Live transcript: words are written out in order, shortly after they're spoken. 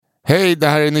Hej, det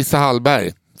här är Nisse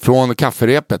Hallberg från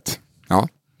Kafferepet. Ja,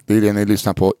 det är det ni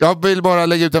lyssnar på. Jag vill bara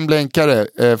lägga ut en blänkare.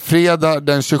 Fredag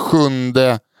den 27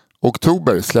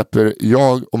 oktober släpper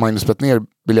jag och Magnus ner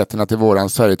biljetterna till våran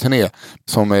Sverige-turné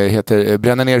som heter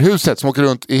Bränna ner huset, som åker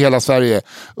runt i hela Sverige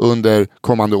under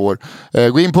kommande år.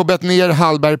 Gå in på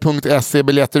betnerhallberg.se,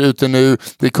 biljetter ute nu.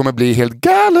 Det kommer bli helt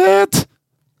galet.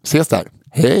 Ses där.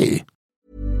 Hej!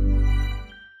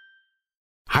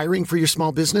 Hiring for your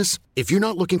small business? If you're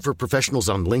not looking for professionals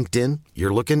on LinkedIn,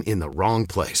 you're looking in the wrong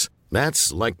place.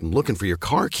 That's like looking for your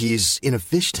car keys in a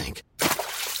fish tank.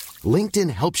 LinkedIn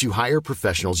helps you hire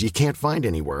professionals you can't find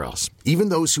anywhere else, even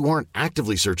those who aren't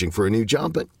actively searching for a new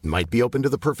job but might be open to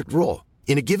the perfect role.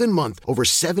 In a given month, over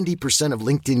 70% of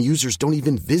LinkedIn users don't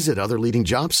even visit other leading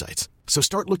job sites. So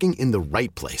start looking in the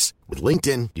right place. With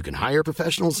LinkedIn, you can hire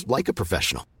professionals like a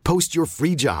professional. Post your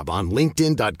free job on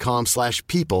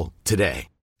linkedin.com/people today.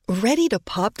 Ready to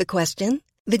pop the question?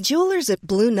 The jewelers at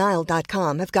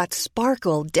BlueNile.com have got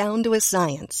sparkle down to a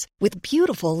science with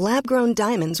beautiful lab-grown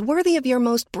diamonds worthy of your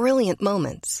most brilliant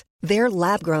moments. Their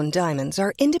lab-grown diamonds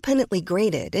are independently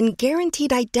graded and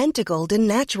guaranteed identical to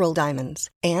natural diamonds,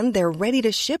 and they're ready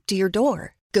to ship to your door.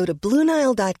 Go to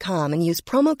BlueNile.com and use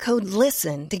promo code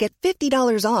LISTEN to get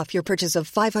 $50 off your purchase of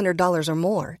 $500 or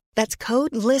more. That's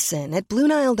code LISTEN at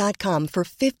BlueNile.com for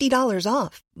 $50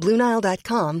 off.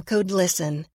 BlueNile.com, code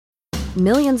LISTEN.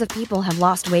 Millions of people have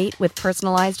lost weight with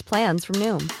personalized plans from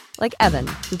Noom. Like Evan,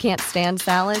 who can't stand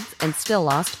salads and still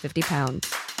lost 50 pounds.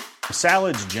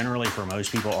 Salads generally for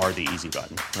most people are the easy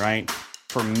button, right?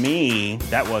 For me,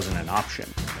 that wasn't an option.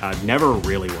 I never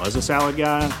really was a salad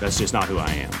guy. That's just not who I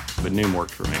am. But Noom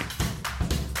worked for me.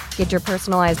 Get your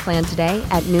personalized plan today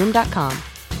at Noom.com.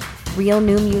 Real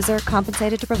Noom user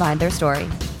compensated to provide their story.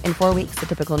 In 4 weeks, the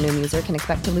typical Noom user can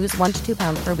expect to lose 1 to 2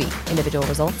 pounds per week. Individual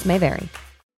results may vary.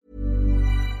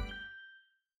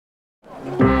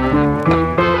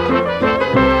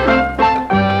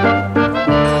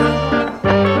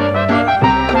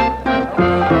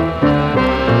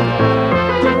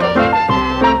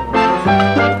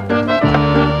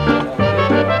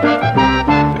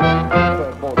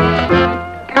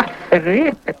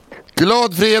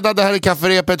 Glad fredag, det här är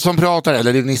Kafferepet som pratar,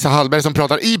 eller det är Nisse Hallberg som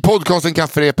pratar i podcasten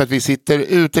Kafferepet. Vi sitter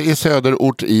ute i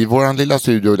söderort i våran lilla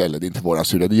studio, eller det är inte våran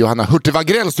studio, det är Johanna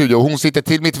Hurtig-Wagrells studio. Hon sitter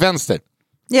till mitt vänster.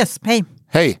 Yes, hej.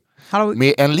 Hej. Hallå.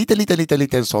 Med en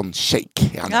liten sån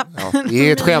shake. Ja. Det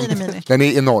är ett skämt. Mini. Den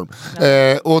är enorm.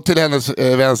 Och till hennes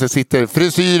vänster sitter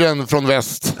frisyren från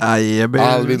väst.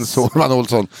 Alvin Sårman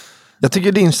Olsson. Jag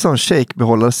tycker din sån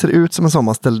shakebehållare ser ut som en sån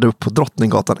man ställde upp på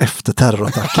Drottninggatan efter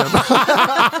terrorattacken.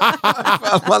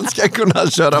 Man ska kunna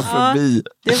köra förbi.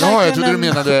 Ja, jag trodde du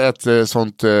menade ett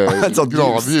sånt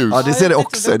gravljus. Ja, det ser det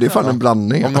också. Det är fan en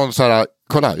blandning. Om någon såhär,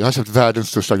 kolla, jag har köpt världens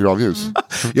största gravljus.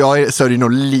 Ja, så är det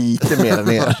nog lite mer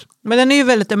än er. Men den är ju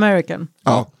väldigt American.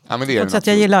 Ja, men det är så att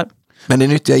jag gillar. Men det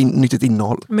är nyttigt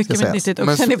innehåll. Mycket nyttigt och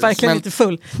den är verkligen lite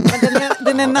full. Men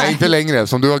den är nej, inte längre,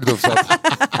 som du har glufsat.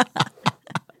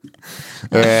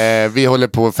 Vi håller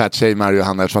på att fat-shamea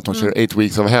Johanna så att hon kör 8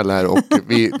 weeks of hell här och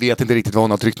vi vet inte riktigt vad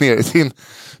hon har tryckt ner i sin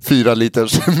 4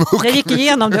 liters mugg. Jag gick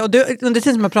igenom det och under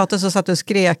tiden som jag pratade så satt du och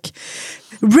skrek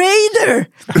Raider!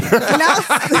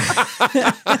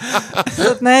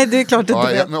 Så att, nej, det är klart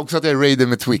inte det. Men också att det är Raider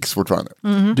med Twix fortfarande.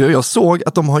 Jag såg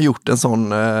att de har gjort en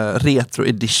sån retro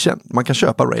edition. Man kan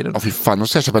köpa Raider. Ja, fy fan, de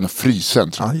ska köpa en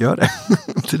frysen. Ja, gör det.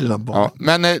 Till dina barn. Ja,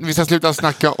 men vi ska sluta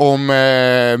snacka om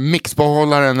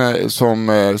mixbehållaren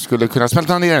som skulle kunna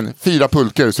smälta ner en 4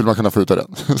 pulker skulle man kunna få ut av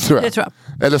den. Tror jag. Det tror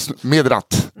jag. Eller med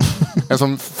ratt. En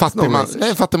som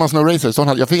fattigman Snow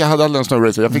Racer. Jag hade aldrig en Snow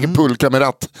Racer. Jag fick en pulka med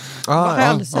ratt.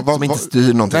 Som inte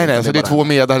styr någonting. Nej, så det är 2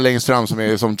 medar längst fram som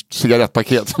är som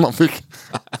cigarettpaket som man fick.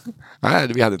 Nej,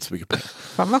 vi hade inte så mycket pengar.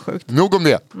 Fan vad sjukt. Nog om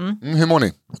det. Hur mår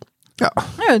ni? Ja,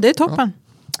 det är toppen.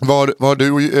 Vad har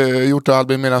du gjort då,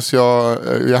 Albin, medan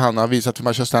Johanna visat hur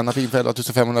man kör stand-up inför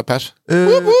 1500 pers?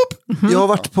 Jag har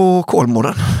varit på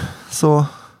Kolmården. Så...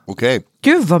 Okej.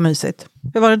 Gud vad mysigt.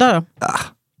 Hur var det där då?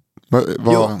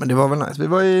 Ja, men det var väl nice. Vi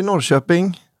var i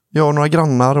Norrköping. Jag och några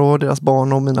grannar och deras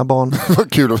barn och mina barn.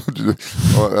 Vad kul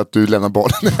att du lämnar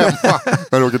barnen hemma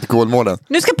när du åker till Kolmården.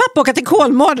 Nu ska pappa åka till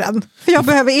Kolmården. För jag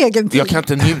behöver egen tid. Jag kan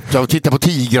inte njuta av att titta på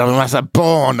tigrar och massa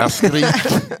barnaskrik.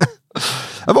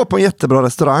 Jag var på en jättebra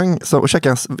restaurang och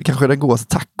käkade kanske det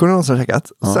godaste tacor någon som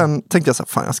käkat. Sen tänkte jag så här,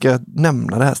 fan jag ska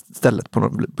nämna det här stället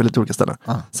på lite olika ställen.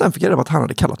 Sen fick jag reda på att han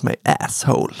hade kallat mig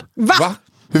asshole. Va?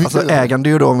 Alltså ägande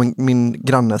ju då min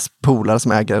grannes polare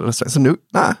som äger restaurang. Så nu,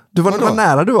 nej, du var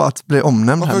nära du var att bli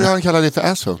omnämnd. Varför han kallade dig för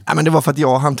asshole? Nej, men det var för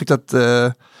att han tyckte att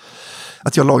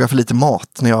att jag lagar för lite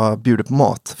mat när jag bjuder på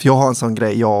mat. För jag har en sån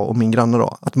grej, jag och min granne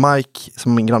då. Att Mike,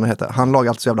 som min granne heter, han lagar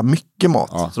alltid så jävla mycket mat.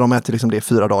 Ja. Så de äter liksom det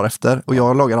 4 dagar efter. Och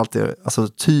jag lagar alltid alltså,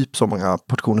 typ så många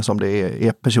portioner som det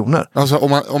är personer. Alltså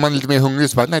om man är lite mer hungrig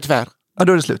så bara, nej tyvärr. Ja,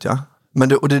 då är det slut, ja.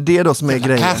 Men och det är det då som är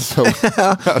grejen.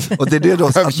 Och det är det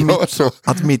då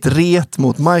att mitt ret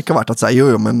mot Mike har varit att säga,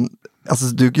 jo men alltså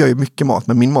du gör ju mycket mat,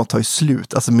 men min mat tar ju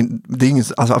slut. Alltså det är ingen,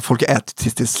 alltså folk äter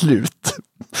tills det är slut.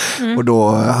 Och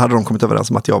då hade de kommit överens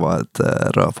om att jag var ett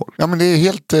rövhål. Ja men det är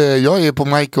helt, jag är på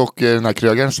Mike och den här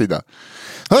krögarens sida.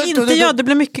 Inte jag, det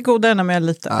blir mycket godare när man är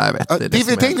lite. Nej, jag vet,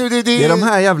 det är de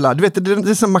här jävla, du vet, det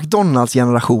är som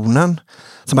McDonalds-generationen.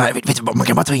 Som här, vet du, man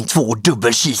kan bara ta in 2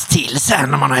 dubbel cheese till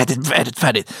sen när man har ätit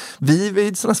färdigt. Vi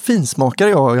är sådana finsmakare,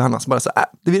 jag och Johanna, som bara så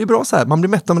det blir bra så här, man blir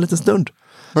mätt om en liten stund.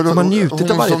 Så man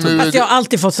njuter av varje stund. Jag har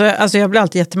alltid fått alltså jag blir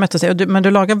alltid jättemätt att säga, men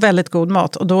du lagar väldigt god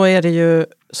mat och då är det ju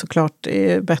såklart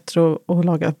bättre att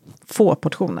laga få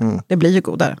portioner. Det blir ju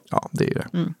godare. Ja, det är ju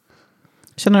det.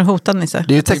 Känner du hotad, Nisse?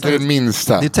 Det är ju det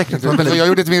minsta. Det är tecknet. Jag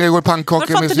gjorde ett middag igår, pannkakor.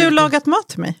 Varför har inte du lagat mat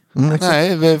till mig?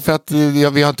 Nej, för att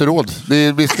vi har inte råd.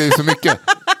 Vi ska ju så mycket.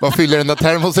 Vad fyller den där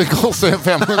termosen, kostar en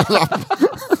 500 lapp.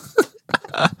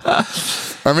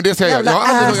 Ja, men det ska jag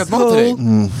har aldrig lagat mat till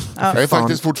dig. Jag är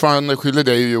faktiskt fortfarande skyldig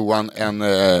dig och Johan en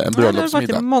bröllopsmiddag. Det har varit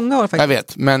i många år faktiskt. Jag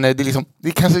vet, men det är liksom,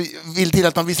 det kanske vill till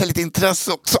att man visar lite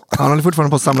intresse också. Han håller fortfarande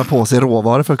på att samla på sig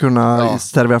råvaror för att kunna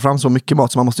servera fram så mycket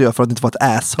mat som man måste göra för att inte vara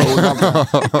ett asshole.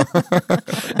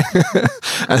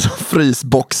 En sån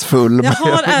frysbox full. Jag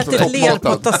har ätit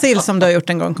lerpottasill som du har gjort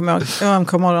en gång, kommer jag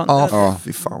ihåg. Ja,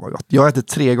 fy fan vad gott. Jag har ätit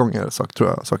 3 gånger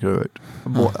saker.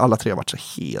 Alla 3 har varit så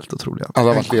helt otroliga. Alla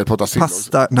har varit lerpottasill.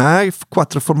 Pasta, nej,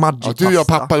 quattro formaggio. Ja, du och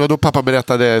pappa, då pappa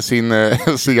berättade sin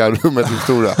cigarrummet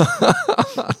historia.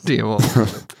 Det var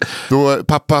då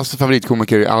pappas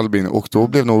favoritkomiker är Albin, och då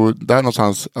blev nog där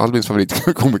någonstans Albins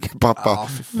favoritkomiker pappa,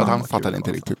 för att han fattade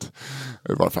inte riktigt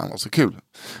varför han var så kul.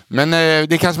 Men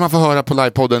det kanske man får höra på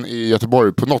livepodden i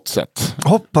Göteborg på något sätt.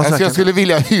 Hoppas jag skulle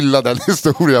vilja hylla den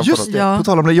historien. Just på något sätt. På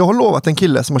tal om det, jag har lovat en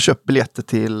kille som har köpt biljetter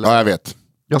till... Ja, jag vet.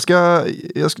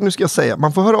 Nu ska jag säga,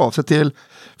 man får höra av sig till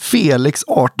Felix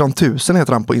 18 000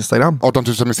 heter han på Instagram. 18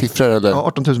 000 med siffror eller? Ja,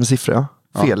 18 000 med siffror, ja.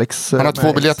 Felix. Han har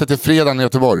 2 biljetter till fredagen i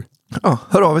Göteborg. Ja,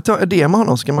 hör av er till med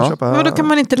honom så kan man köpa. Ja, då kan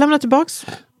man inte lämna tillbaks.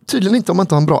 Tydligen inte om man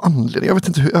inte har en bra anledning. Jag vet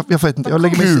inte hur, jag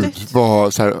lägger mig Gud,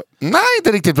 vad så här, nej,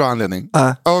 inte riktigt bra anledning.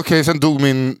 Okej, sen dog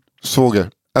min svåger.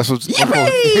 Alltså,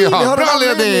 bra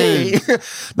anledning!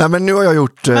 Nej, men nu har jag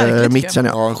gjort mitt, känner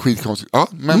jag. Ja, skitkonstigt. Ja,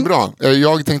 men bra.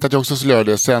 Jag tänkte att jag också skulle göra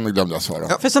det, sen glömde jag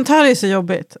svara. För sånt här är så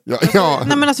jobbigt. Ja.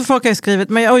 Nej, men alltså folk har ju skrivit,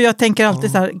 och jag tänker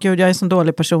alltid så här, gud jag är en sån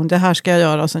dålig person, det här ska jag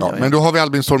göra. Och sen gör jag. Men då har vi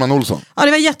Albin Storman Olsson. Ja,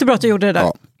 det var jättebra att du gjorde det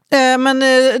där.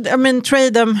 Men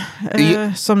trade them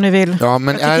som ni vill. Ja,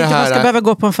 men jag tycker inte man ska behöva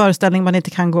gå på en föreställning man inte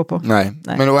kan gå på. Nej.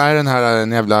 Men då är den här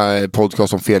en jävla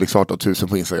podcast om Felix 18 000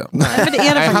 på Instagram. Nej, men det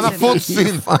är det han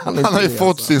har ju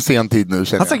fått sin sentid nu.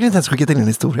 Han har säkert inte ens skickat in en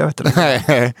historia, vet du.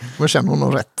 Nej. Man känner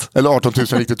honom rätt. Eller 18 000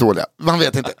 riktigt dåliga. Man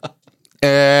vet inte.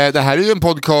 Det här är ju en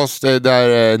podcast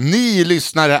där ni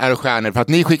lyssnare är stjärnor för att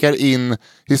ni skickar in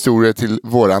historier till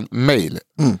våran mail.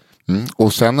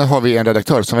 Och sen har vi en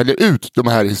redaktör som väljer ut de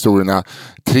här historierna,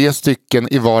 3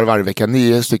 stycken i varje vecka,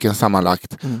 9 stycken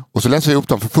sammanlagt, och så läser vi upp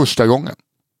dem för första gången.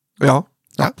 Ja.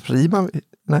 Prima.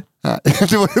 Nej.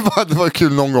 Det var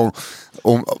kul någon gång.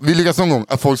 Vi lyckas någon gång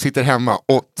att folk sitter hemma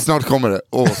och snart kommer det.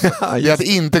 Och det är att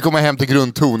inte komma hem till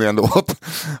grundton ändå.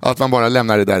 Att man bara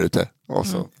lämnar det där ute. Och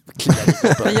så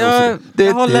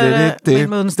jag håller min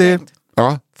mun stängt.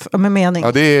 Ja. Med mening.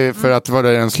 Ja, det är för att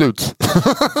vara en slut.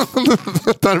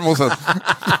 Termosen.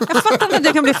 Jag fattar inte att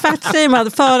jag kan bli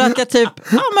fatshamed för att jag typ,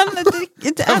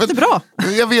 det är inte bra.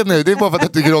 Jag vet nu, det är bara för att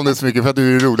jag tycker om det så mycket, för att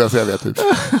du är roligast jag vet typ.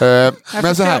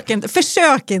 Men så här.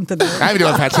 Försök inte nu. Nej, men det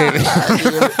var fatshaming.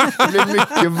 Det blir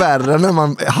mycket värre när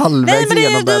man halvvägs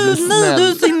igenom börjar bli snäll. Du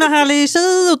är så himla härlig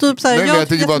tjej och typ så här. Nej, jag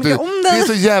tycker bara att det är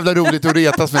så jävla roligt att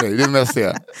retas med dig. Det är mest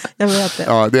det. Jag vet det.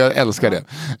 Ja, jag älskar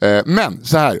det. Men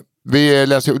så här. Vi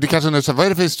läser, det kanske nu så, vad är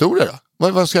det för historia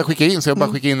då? Vad ska jag skicka in? Så jag bara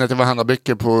skicka in att det var Hanna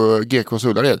böcker på GKs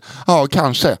Ullared. Ja,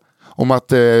 kanske. Om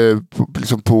att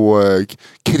liksom på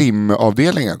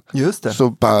krimavdelningen. Just det. Så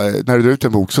bara, när du drar ut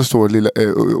en bok så står lilla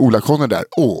Ola Conner där.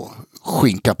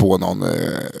 Skinka på någon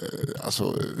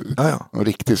en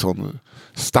riktig sån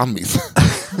stammis.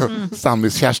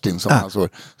 Stammis Kerstin som alltså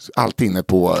alltid inne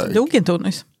på. Dog inte hon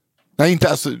nyss? Nej, inte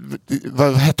alltså.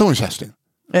 Vad hette hon, Kerstin?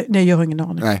 Nej, jag har ingen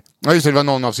aning. Nej. Ja, just det, var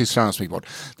någon av systrarna som gick bort.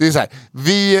 Det är så här,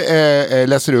 vi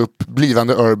läser upp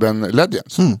blivande Urban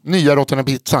Legends. Nya Råttorna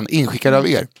pizzan, inskickade av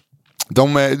er.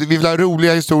 Vi vill ha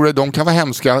roliga historier, de kan vara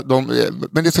hemska,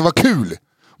 men det ska vara kul.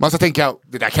 Man ska tänka,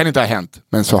 det där kan inte ha hänt.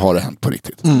 Men så har det hänt på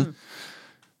riktigt.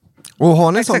 Och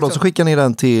har ni en sån då så skickar ni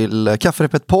den till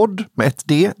kafferepetpodd med ett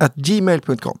d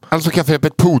 @gmail.com. Alltså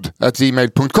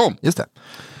kafferepetpodd@gmail.com. Just det.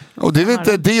 Och det är väl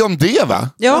inte det om det, va?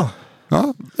 Ja.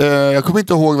 Ja, jag kommer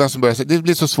inte ihåg vem som började. Det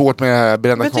blir så svårt med det här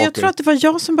brända kakor. Jag tror att det var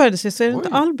jag som började sist, så är det inte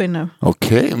Albin nu?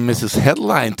 Okej, Mrs.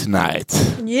 Headline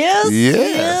tonight.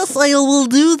 Yes, I will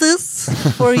do this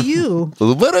for you.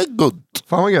 Very good.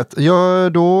 Fan vad gött. Ja,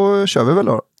 då kör vi väl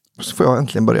då. Så får jag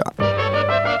äntligen börja.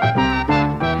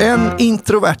 En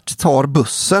introvert tar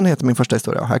bussen heter min första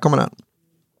historia. Här kommer den.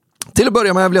 Till att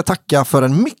börja med vill jag tacka för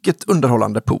en mycket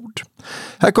underhållande podd.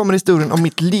 Här kommer historien om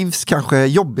mitt livs kanske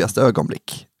jobbigaste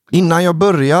ögonblick. Innan jag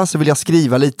börjar så vill jag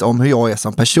skriva lite om hur jag är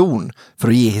som person för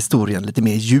att ge historien lite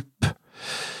mer djup.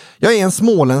 Jag är en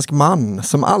småländsk man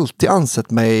som alltid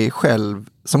ansett mig själv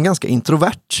som ganska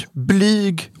introvert,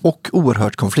 blyg och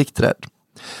oerhört konflikträdd.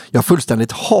 Jag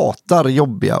fullständigt hatar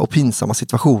jobbiga och pinsamma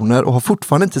situationer och har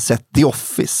fortfarande inte sett The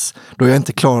Office då jag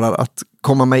inte klarar att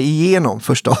komma mig igenom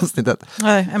första avsnittet.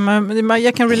 Nej, men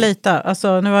jag kan relata.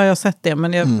 Alltså, nu har jag sett det,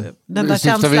 men den där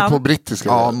känslan... vi på brittiska?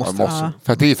 Ja, måste.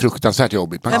 För att det är fruktansvärt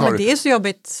jobbigt. Nej, men det är så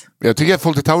jobbigt. Jag tycker att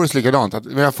Fawlty Towers är likadant. Att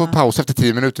jag får paus efter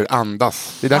 10 minuter,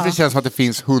 andas. Det är därför det känns som att det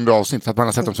finns 100 avsnitt, för att man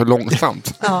har sett dem så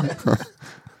långsamt. Ja.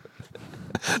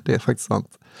 Det är faktiskt sant.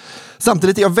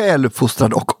 Samtidigt är jag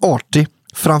väluppfostrad och artig.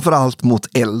 Framförallt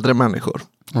mot äldre människor.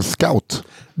 En scout.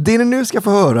 Det ni nu ska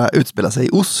få höra utspelar sig i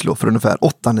Oslo för ungefär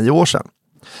 8-9 år sedan.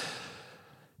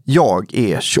 Jag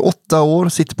är 28 år,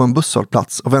 sitter på en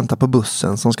busshållplats och väntar på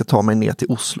bussen som ska ta mig ner till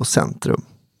Oslo centrum.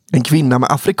 En kvinna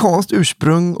med afrikanskt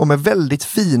ursprung och med väldigt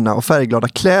fina och färgglada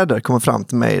kläder kommer fram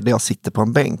till mig där jag sitter på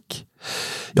en bänk.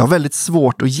 Jag har väldigt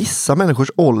svårt att gissa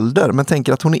människors ålder men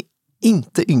tänker att hon är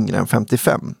inte yngre än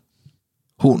 55.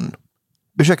 Hon.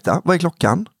 Ursäkta, vad är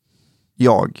klockan?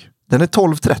 Jag. Den är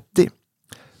 12:30.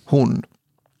 Hon.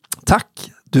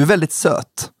 Tack, du är väldigt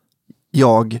söt.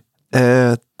 Jag.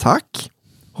 Tack.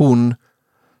 Hon.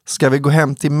 Ska vi gå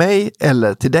hem till mig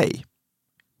eller till dig?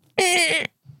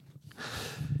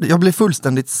 Jag blir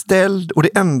fullständigt ställd och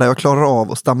det enda jag klarar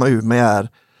av att stamma ur mig är: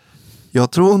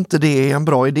 jag tror inte det är en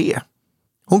bra idé.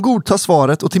 Hon godtar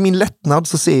svaret och till min lättnad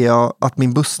så ser jag att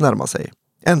min buss närmar sig.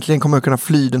 Äntligen kommer jag kunna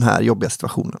fly den här jobbiga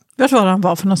situationen. Vart var han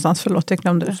var för någonstans? Förlåt, jag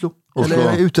glömde det. Oslo.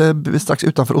 Eller strax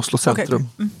utanför Oslo centrum.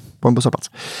 Okay. På en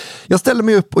busshållplats. Jag ställer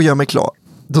mig upp och gör mig klar.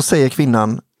 Då säger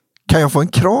kvinnan: kan jag få en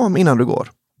kram innan du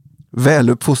går?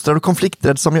 Väluppfostrad och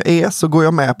konflikträdd som jag är så går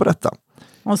jag med på detta.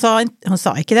 Hon sa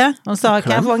inte det. Hon sa,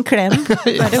 kan jag få en kläm?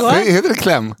 Är det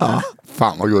kläm? Ja.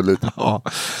 Fan vad gulligt. Ja,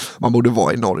 man borde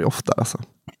vara i Norge ofta alltså.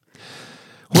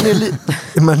 Hon är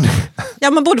men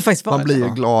ja, man borde faktiskt vara. Man blir ju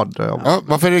glad. Ja,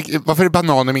 varför är det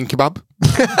banan i min kebab?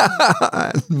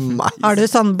 Har du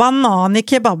sån banan i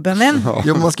kebaben din? Ja.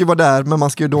 Jo, man ska ju vara där, men man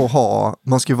ska ju då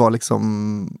vara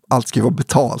liksom, allt ska ju vara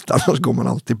betalt, annars går man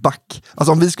alltid back.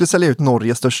 Alltså om vi skulle sälja ut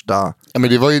Norges största... Ja, men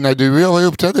det var ju när du och jag var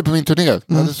uppträdde på min turné.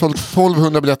 Jag hade sålt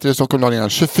 1200 biljetter i Stockholm dagen innan,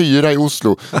 24 i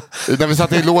Oslo. När vi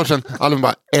satt i logen, alla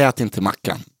bara, ät inte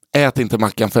mackan. Ät inte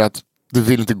mackan för att du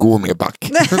vill inte gå med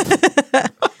back.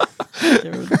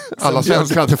 Alla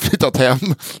svenskar hade flyttat hem.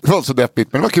 Det var så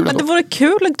deppigt, men det var kul. Men det vore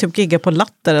kul att typ gigga på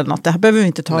latter eller något. Det här behöver vi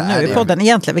inte ta nu i podden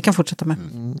egentligen. Vi kan fortsätta med.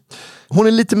 Hon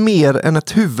är lite mer än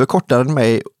ett huvud kortare än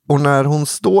mig. Och när hon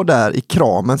står där i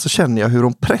kramen så känner jag hur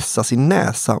hon pressar sin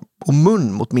näsa och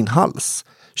mun mot min hals.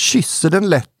 Kysser den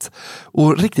lätt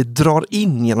och riktigt drar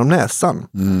in genom näsan.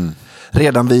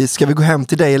 Redan vid ska vi gå hem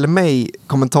till dig eller mig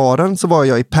kommentaren så var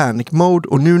jag i panic mode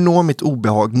och nu når mitt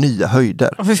obehag nya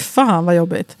höjder. Fy fan vad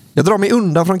jobbigt. Jag drar mig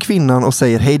undan från kvinnan och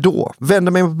säger hej då.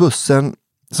 Vänder mig mot bussen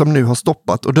som nu har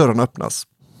stoppat och dörren öppnas.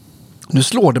 Nu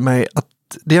slår det mig att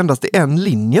det endast är en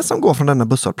linje som går från denna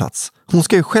busshållplats. Hon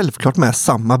ska ju självklart med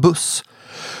samma buss.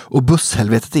 Och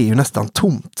busshelvetet är ju nästan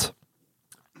tomt.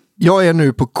 Jag är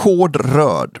nu på kod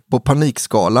röd på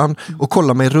panikskalan och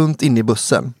kollar mig runt in i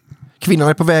bussen. Kvinnan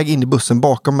är på väg in i bussen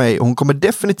bakom mig och hon kommer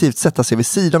definitivt sätta sig vid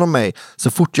sidan av mig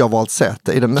så fort jag valt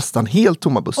säte i den nästan helt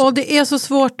tomma bussen. Och det är så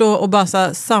svårt då att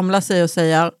bara samla sig och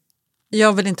säga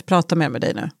jag vill inte prata mer med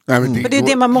dig nu. För det är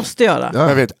det man måste göra.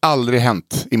 Jag vet, aldrig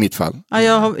hänt i mitt fall.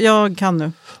 Ja, jag kan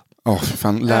nu.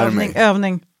 Fan, lär mig.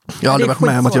 Övning. Jag har aldrig varit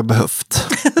med om att jag behövt.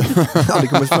 Jag hade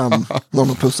kommit fram någon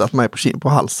och pussat mig på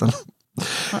halsen.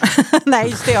 Nej,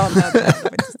 just det.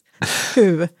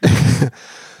 Hur?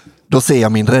 Då ser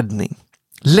jag min räddning.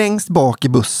 Längst bak i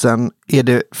bussen är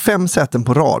det 5 säten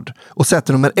på rad. Och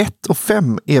säten nummer 1 och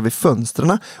 5 är vid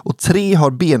fönstren och 3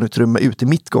 har benutrymme ut i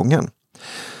mittgången.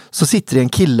 Så sitter det en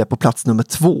kille på plats nummer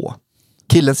 2.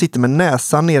 Killen sitter med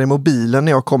näsan ner i mobilen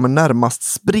när jag kommer närmast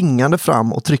springande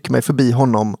fram och trycker mig förbi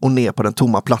honom och ner på den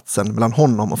tomma platsen mellan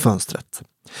honom och fönstret.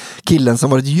 Killen som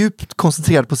varit djupt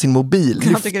koncentrerad på sin mobil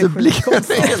lyfter blicken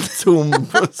helt tom.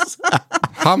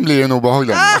 Han blir en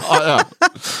obehaglig. Ja.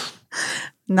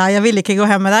 Nej, jag vill inte gå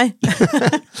hem med dig.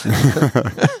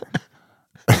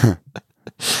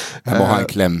 Jag bara har en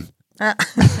kläm.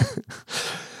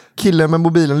 Killen med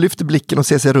mobilen lyfter blicken och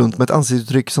ser sig runt med ett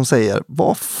ansiktsuttryck som säger: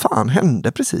 vad fan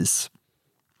hände precis?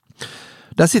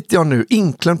 Där sitter jag nu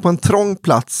inklämd på en trång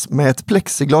plats med ett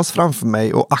plexiglas framför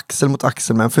mig och axel mot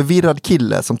axel med en förvirrad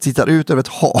kille som tittar ut över ett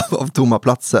hav av tomma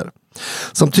platser.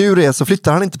 Som tur är så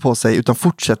flyttar han inte på sig utan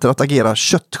fortsätter att agera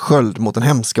köttsköld mot den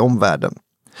hemska omvärlden.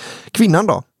 Kvinnan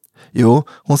då? Jo,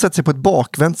 hon sätter sig på ett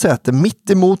bakvänt säte mitt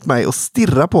emot mig och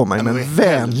stirrar på mig med en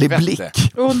vänlig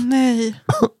blick. Åh nej.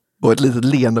 Och ett litet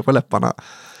leende på läpparna.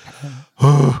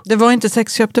 Det var inte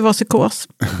sexköp, det var psykos.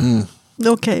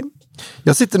 Okej.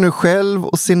 Jag sitter nu själv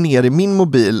och ser ner i min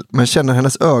mobil men känner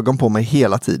hennes ögon på mig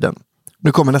hela tiden.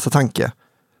 Nu kommer nästa tanke.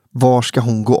 Var ska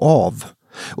hon gå av?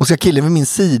 Och ska killen vid min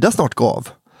sida snart gå av?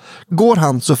 Går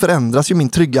han så förändras ju min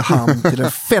trygga hand till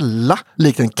en fälla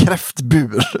likt en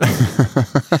kräftbur.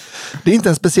 Det är inte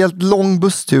en speciellt lång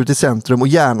busstur till centrum och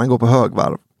hjärnan går på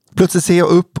högvarv. Plötsligt ser jag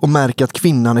upp och märker att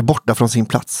kvinnan är borta från sin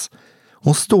plats.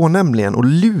 Hon står nämligen och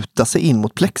lutar sig in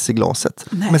mot plexiglaset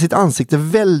med sitt ansikte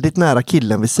väldigt nära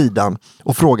killen vid sidan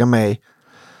och frågar mig: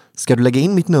 ska du lägga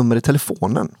in mitt nummer i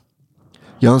telefonen?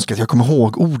 Jag önskar att jag kommer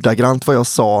ihåg ordagrant vad jag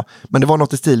sa, men det var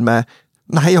något i stil med: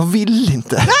 nej, jag vill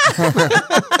inte.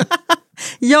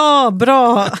 Ja,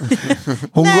 bra.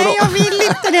 Nej, jag vill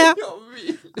inte det.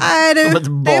 Nej, det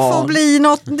får bli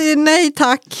något. Nej,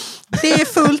 tack. Det är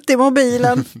fullt i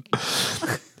mobilen.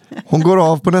 Hon går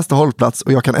av på nästa hållplats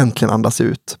och jag kan äntligen andas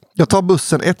ut. Jag tar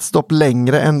bussen ett stopp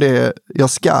längre än det jag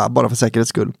ska, bara för säkerhets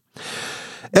skull.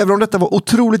 Även om detta var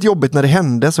otroligt jobbigt när det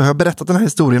hände så har jag berättat den här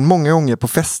historien många gånger på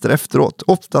fester efteråt,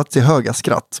 ofta till höga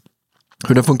skratt.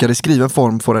 Hur den funkar i skriven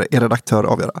form får er redaktör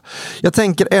avgöra. Jag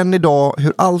tänker än idag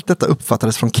hur allt detta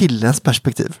uppfattades från killens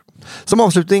perspektiv. Som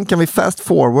avslutning kan vi fast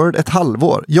forward ett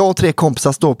halvår. Jag och 3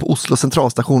 kompisar står på Oslo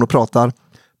centralstation och pratar.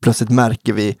 Plötsligt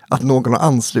märker vi att någon har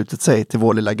anslutit sig till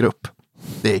vår lilla grupp.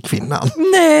 Det är kvinnan.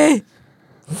 Nej!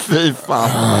 Fy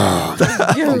fan.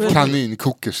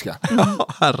 Kaninkokerska.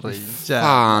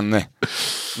 Fan. Men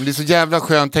det är så jävla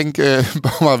skönt. Tänk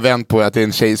bara vänt på att det är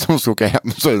en tjej som ska åka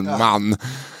hem så är det en man.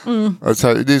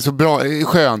 Alltså, det är så bra,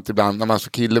 skönt ibland när man så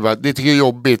kille bara, det tycker jag är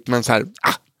jobbigt, men så här,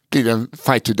 blir det en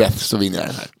fight to death så vinner jag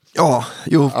den här. Ja,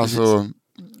 jo. Alltså,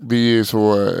 vi är ju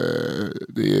så,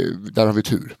 där har vi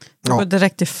tur. Jag går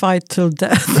direkt till fight to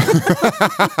death.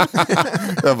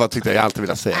 Jag bara tyckte jag alltid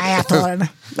ville säga. Nej, jag tar den.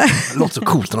 Det låter så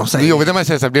coolt när de säger. Det är jobbigt när man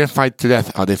säger så här, blir det en fight to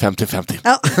death? Ja, det är 50-50.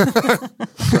 Ja.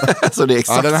 Så det är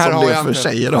exakt den här som det är för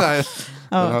tjejer då. Nej,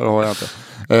 den här har jag inte.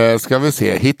 Ska vi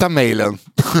se, hitta mailen.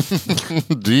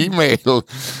 Gmail.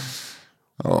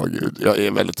 Gud, jag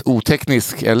är väldigt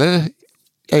oteknisk, eller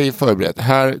jag är förberedd.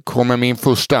 Här kommer min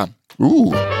första.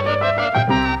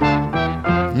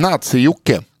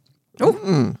 Nazi-Jocke.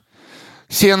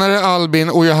 Tjenare Albin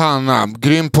och Johanna,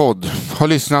 grym podd. Har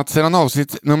lyssnat sedan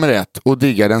avsnitt nummer 1 och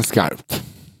diggar den skarpt.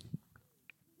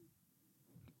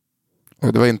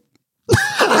 Och det var inte...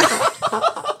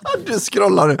 Du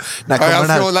scrollar nu.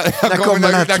 När kommer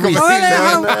den här tweeten?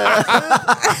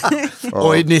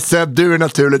 Oj Nisse, du är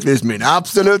naturligtvis min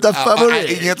absoluta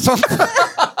favorit. Inget sånt.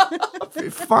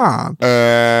 Fy fan.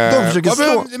 De försöker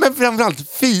slå... Men framförallt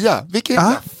Fia.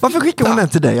 Varför skickar hon den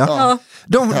till dig? Ja?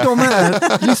 De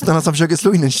här lyssnarna som försöker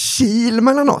slå in en kil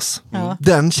mellan oss.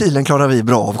 Den kilen klarar vi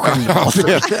bra av själva.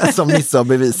 Som Nisse har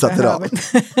bevisat idag.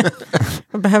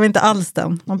 Man behöver inte alls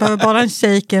den. Man behöver bara en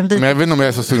shake. Men jag vet inte om jag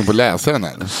är så sugen på att läsa den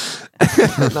här.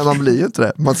 Nej, man blir ju inte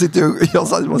det. Man sitter ju,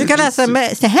 du kan läsa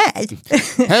med så här.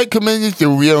 Här kommer en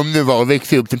historia om det var att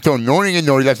växa upp som tonåring i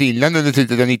norra Finland under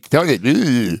slutet av 90-talet.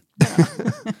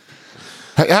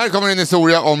 Här kommer en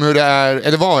historia om hur det är,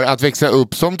 eller var, att växa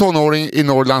upp som tonåring i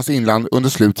Norrlands inland under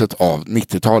slutet av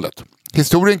 90-talet.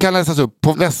 Historien kan läsas upp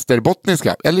på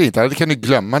västerbottniska, eller inte, det kan ni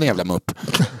glömma, en jävla mupp.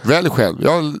 Väl själv,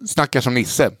 jag snackar som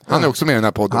Nisse. Han är också med i den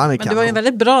här podden. Men det var ju en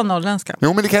väldigt bra norrländska.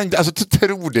 Jo, men det kan inte, alltså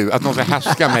tror du att någon ska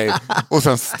härska mig och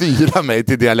sen styra mig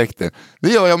till dialekter? Det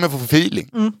gör jag om jag får feeling.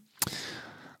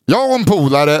 Jag och en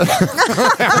polare.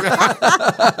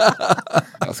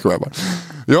 Jag skojar bara.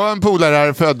 Jag och en polare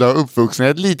är födda och uppvuxna i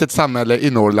ett litet samhälle i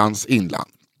Norrlands inland.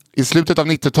 I slutet av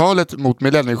 90-talet mot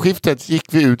millennieskiftet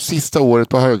gick vi ut sista året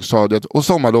på högstadiet och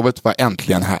sommarlovet var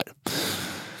äntligen här.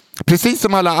 Precis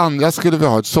som alla andra skulle vi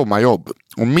ha ett sommarjobb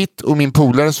och mitt och min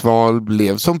polares val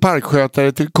blev som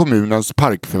parkskötare till kommunens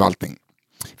parkförvaltning.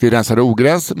 Vi rensade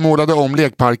ogräs, målade om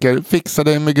lekparker,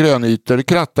 fixade med grönytor,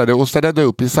 krattade och städade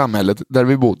upp i samhället där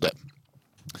vi bodde.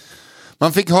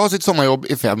 Man fick ha sitt sommarjobb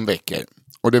i 5 veckor.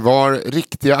 Och det var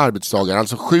riktiga arbetsdagar,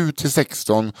 alltså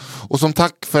 7-16. Och som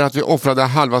tack för att vi offrade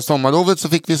halva sommarlovet så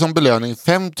fick vi som belöning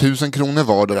 5 000 kronor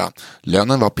vardera.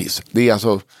 Lönen var piss. Det är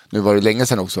alltså, nu var det länge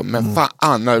sedan också. Men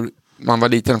fan, när man var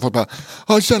liten och folk bara,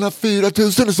 jag tjänar 4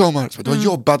 000 i sommar. Så det var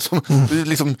jobbat som,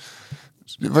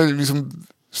 det var liksom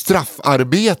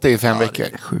straffarbete i 5 veckor.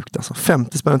 Det är sjukt alltså.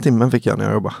 50 spänn timmen fick jag när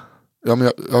jag jobbade. Ja,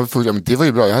 men det var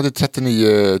ju bra. Jag hade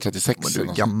 39-36. Men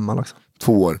du är gammal också.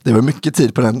 2 år. Det var mycket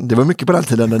tid på den. Det var mycket på den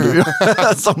tiden när du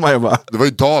sommarjobbade. Det var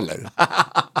ju daler.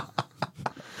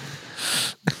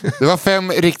 Det var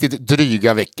 5 riktigt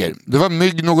dryga veckor. Det var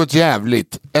mygg något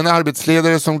jävligt. En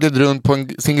arbetsledare som gled runt på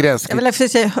sin gräsklipp.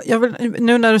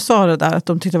 Nu när du sa det där att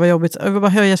de tyckte det var jobbigt, jag vill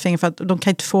bara höja ett finger för att de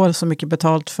kan inte få så mycket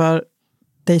betalt för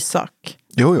they suck.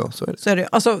 Jo, så är det. Så är det.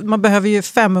 Alltså, man behöver ju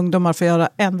 5 ungdomar för att göra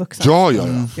en vuxen. Ja.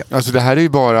 Alltså det här är ju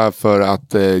bara för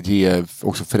att ge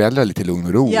också föräldrar lite lugn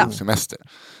och ro och semester.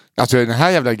 Alltså den här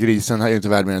jävla grisen är inte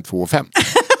värd mer än 2 500.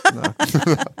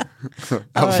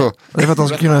 Alltså. Det är för att de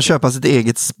ska kunna köpa sitt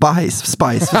eget spice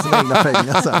för sina egna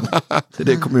pengar sen. Det är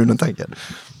det kommunen tänker.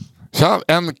 Ja,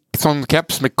 en sån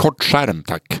keps med kort skärm,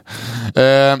 tack.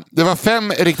 Det var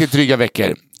 5 riktigt dryga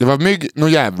veckor. Det var mygg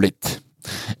något jävligt.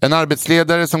 En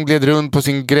arbetsledare som gled runt på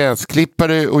sin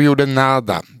gräsklippare och gjorde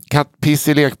nada. Kattpiss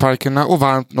i lekparkerna och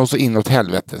varmt något så inåt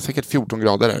helvete. Säkert 14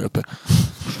 grader där uppe.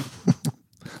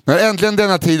 När äntligen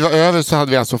denna tid var över så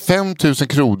hade vi alltså 5 000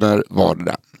 kronor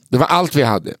vardera. Det var allt vi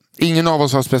hade. Ingen av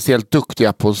oss var speciellt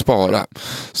duktiga på att spara.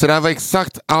 Så det här var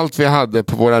exakt allt vi hade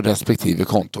på våra respektive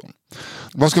konton.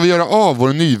 Vad ska vi göra av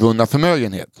vår nyvunna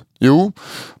förmögenhet? Jo,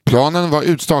 planen var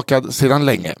utstakad sedan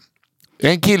länge.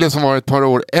 En kille som var ett par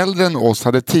år äldre än oss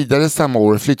hade tidigare samma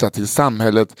år flyttat till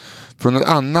samhället från ett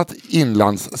annat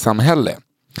inlandssamhälle.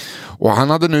 Och han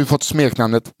hade nu fått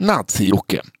smeknamnet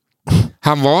Nazi-Jocke.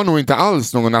 Han var nog inte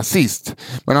alls någon nazist,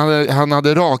 men han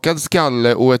hade rakad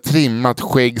skalle och ett trimmat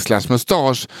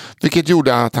skägg/mustasch, vilket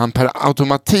gjorde att han per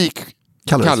automatik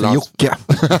kallades för Jocke.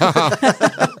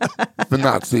 För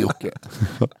Nazi-Jocke.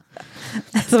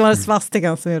 Som var det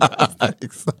svastikan som gjorde det.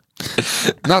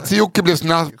 Nazi-Jocke blev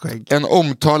snabbt en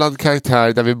omtalad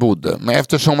karaktär där vi bodde, men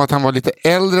eftersom att han var lite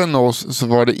äldre än oss så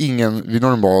var det ingen vi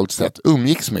normalt sett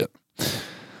umgicks med.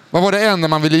 Vad var det enda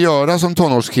man ville göra som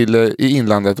tonårskille i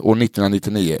inlandet år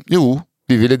 1999? Jo,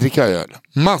 vi ville dricka öl.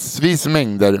 Massvis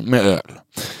mängder med öl.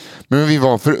 Men vi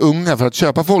var för unga för att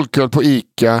köpa folköl på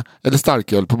Ica eller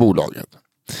starköl på bolaget.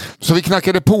 Så vi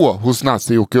knackade på hos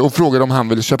Nazi-Jocke och frågade om han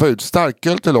ville köpa ut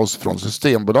starköl till oss från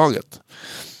Systembolaget.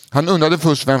 Han undrade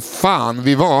först vem fan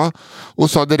vi var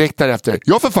och sa direkt därefter,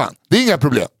 ja för fan, det är inga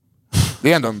problem.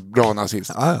 Det är ändå en bra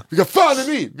nazist. Vilka fan är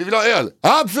ni? Vi vill ha öl.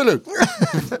 Absolut.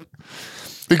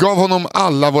 Vi gav honom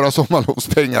alla våra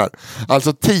sommarlovspengar,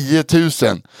 alltså 10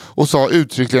 000, och sa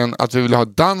uttryckligen att vi ville ha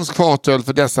dansk fatöl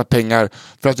för dessa pengar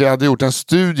för att vi hade gjort en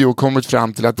studie och kommit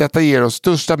fram till att detta ger oss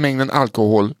största mängden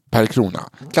alkohol per krona.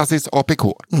 Klassiskt APK.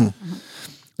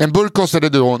 En burk kostade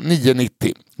då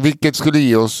 9,90, vilket skulle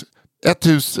ge oss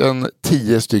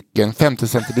 1010 stycken 50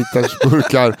 centiliters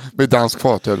burkar med dansk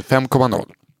fatöl 5,0.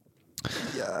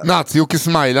 Nazi-Jocke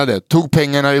smilade, tog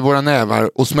pengarna i våra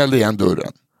nävar och smällde igen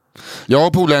dörren. Jag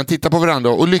och polaren tittade på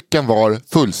varandra och lyckan var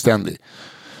fullständig.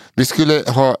 Vi skulle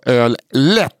ha öl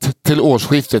lätt till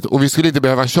årsskiftet och vi skulle inte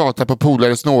behöva tjata på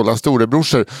polares snåla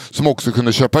storebrorsor som också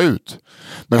kunde köpa ut.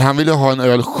 Men han ville ha en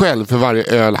öl själv för varje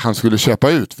öl han skulle köpa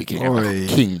ut. Vilken jävla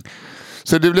king.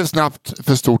 Så det blev snabbt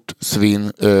för stort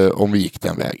svinn om vi gick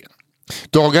den vägen.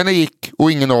 Dagarna gick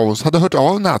och ingen av oss hade hört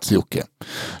av Nazi-Jocke.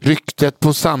 Ryktet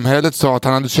på samhället sa att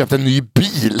han hade köpt en ny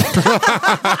bil.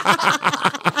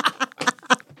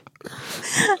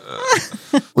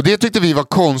 Och det tyckte vi var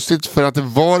konstigt för att det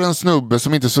var en snubbe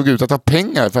som inte såg ut att ha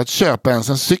pengar för att köpa ens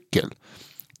en cykel.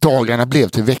 Dagarna blev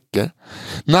till veckor.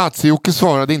 Nazi-Jocke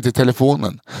svarade inte i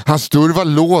telefonen. Hans dörr var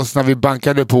låst när vi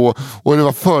bankade på och det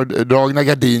var fördragna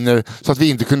gardiner så att vi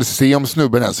inte kunde se om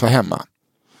snubben ens var hemma.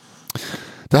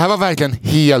 Det här var verkligen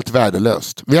helt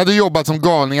värdelöst. Vi hade jobbat som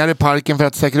galningar i parken för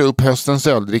att säkra upp höstens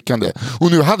öldrickande.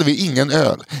 Och nu hade vi ingen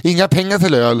öl, inga pengar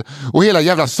till öl och hela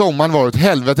jävla sommaren var ett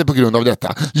helvete på grund av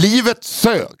detta. Livet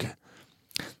sög.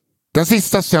 Den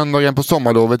sista söndagen på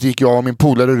sommarlovet gick jag och min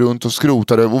polare runt och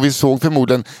skrotade och vi såg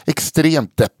förmodligen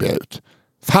extremt deppiga ut.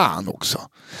 Fan också.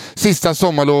 Sista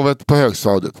sommarlovet på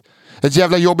högstadiet. Ett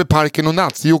jävla jobb i parken och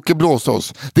Nazi-Jocke blåste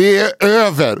oss. Det är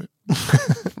över.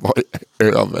 Vad är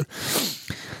över?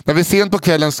 När vi sent på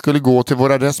kvällen skulle gå till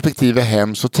våra respektive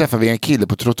hem så träffade vi en kille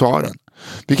på trottoaren.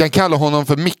 Vi kan kalla honom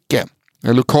för Micke.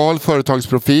 En lokal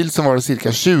företagsprofil som var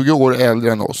cirka 20 år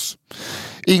äldre än oss.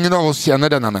 Ingen av oss känner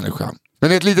denna människa.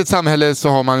 Men i ett litet samhälle så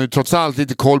har man ju trots allt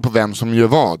lite koll på vem som gör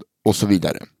vad och så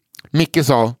vidare. Micke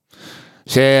sa: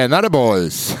 tjenare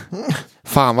boys.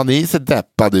 Fan vad ni ser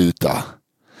deppade ut då.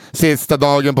 Sista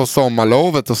dagen på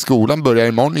sommarlovet och skolan börjar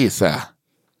imorgon gissar jag.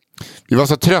 Vi var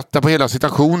så trötta på hela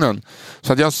situationen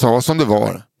så att jag sa som det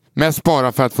var. Mest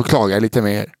bara för att få klaga lite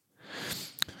mer.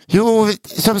 Jo,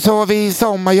 som så vi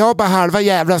sommarjobbade halva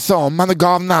jävla sommaren och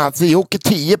gav Nazi-Jocke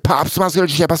 10 papp som man skulle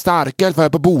köpa starköl för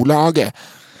på bolaget.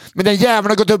 Men den jäveln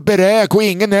har gått upp i rök och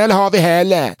ingen öl har vi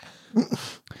heller.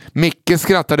 Micke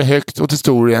skrattade högt åt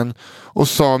historien och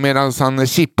sa medan han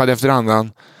chippade efter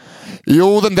andan: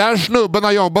 jo, den där snubben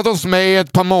har jobbat hos mig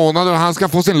ett par månader och han ska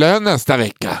få sin lön nästa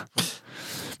vecka.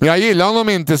 Men jag gillar honom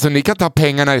inte så ni kan ta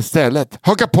pengarna istället.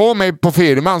 Haka på mig på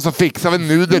firman så fixar vi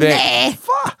nu direkt. Nej,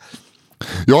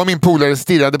 jag och min polare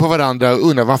stirrade på varandra och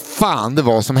undrade vad fan det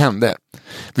var som hände.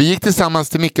 Vi gick tillsammans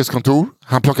till Mickes kontor.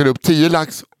 Han plockade upp 10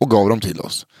 lax och gav dem till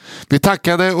oss. Vi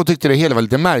tackade och tyckte det hela var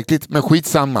lite märkligt, men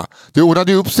skitsamma. Det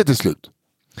ordnade ju upp sig till slut.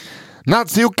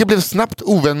 Nazi-Jocke blev snabbt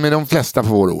ovän med de flesta på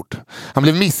vår ort. Han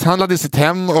blev misshandlad i sitt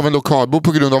hem av en lokalbo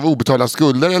på grund av obetalda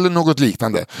skulder eller något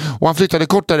liknande. Och han flyttade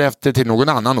kort därefter till någon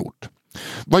annan ort.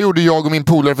 Vad gjorde jag och min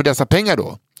polare för dessa pengar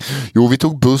då? Jo, vi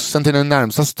tog bussen till den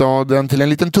närmsta staden till en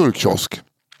liten turkkiosk.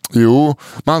 Jo,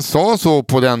 man sa så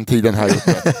på den tiden här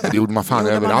uppe. Det gjorde man fan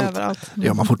överallt. Det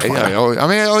gör man fortfarande. Ja,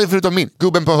 men förutom min.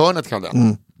 Gubben på hörnet kallar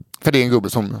jag. För det är en gubbe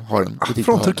som har en butik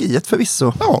från Turkiet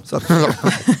förvisso. Ja. Så att...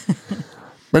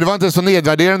 Men det var inte så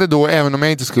nedvärderande då, även om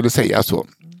jag inte skulle säga så.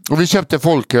 Och vi köpte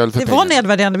folköl för pengar. Det var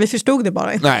nedvärderande, vi förstod det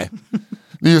bara. Nej.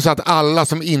 Det är ju så att alla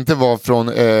som inte var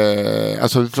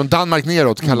från Danmark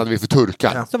neråt kallade vi för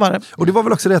turkar. Ja. Så var det. Och det var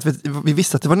väl också det att vi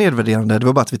visste att det var nedvärderande. Det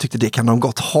var bara att vi tyckte det kan de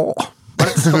gott ha.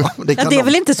 Det är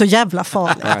väl inte så jävla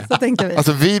farligt, så tänkte vi.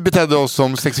 Alltså vi betedde oss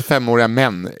som 65-åriga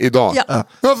män idag. Ja.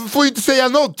 Jag får inte säga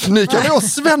något. Ni kan vara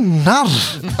oss vänner.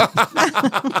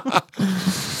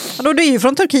 Alltså, du är ju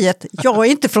från Turkiet. Jag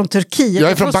är inte från Turkiet.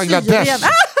 Jag är från Bangladesh.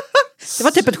 Det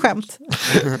var typ ett skämt.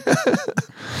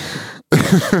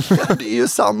 Det är ju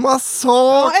samma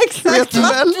sak. Ja, exakt.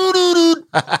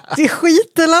 Det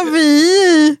skiter vi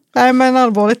i. Nej, men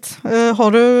allvarligt.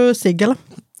 Har du cigg eller?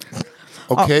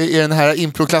 Okej, är den här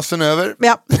improklassen över?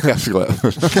 Ja. Jag skojar.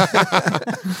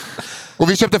 Och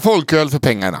vi köpte folköl för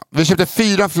pengarna. Vi köpte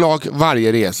 4 flak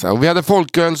varje resa. Och vi hade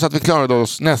folköl så att vi klarade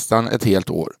oss nästan ett helt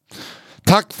år.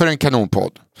 Tack för en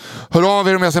kanonpodd. Hör av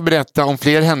er om jag ska berätta om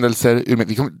fler händelser.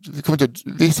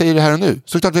 Vi säger det här och nu.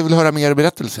 Såklart vi vill höra mer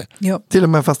berättelser. Ja. Till och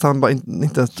med fast han bara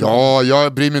inte... Ja,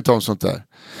 jag bryr mig inte om sånt där.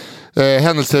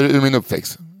 Händelser ur min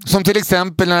uppväxt. Som till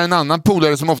exempel när en annan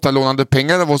polare som ofta lånade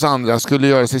pengar av oss andra skulle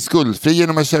göra sig skuldfri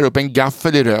genom att köra upp en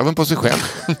gaffel i röven på sig själv.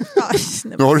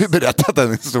 Nu har du ju berättat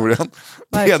den historien.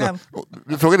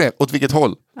 Frågan är, åt vilket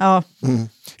håll? Ja.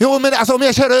 Jo, men alltså om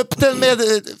jag kör upp den med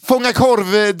fånga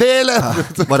korvdelen.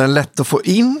 Var den lätt att få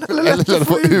in eller lätt att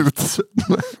få ut?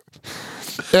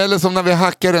 Eller som när vi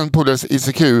hackade en polares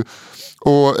ICQ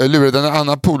och lurade en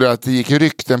annan polare att det gick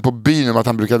rykten på byn om att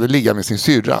han brukade ligga med sin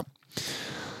syrra.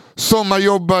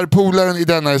 Sommarjobbarpolaren i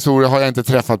denna historia har jag inte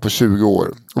träffat på 20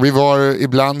 år. Och vi var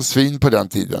ibland svin på den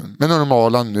tiden. Men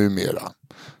normala numera.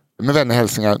 Med vänner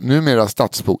hälsningar, numera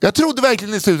stadsbo. Jag trodde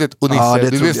verkligen i slutet. Och Nisse,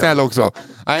 du är snäll också.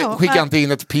 Nej, skicka inte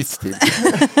in ett piss till.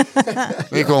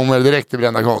 Vi kommer direkt till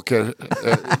Brända Kakor.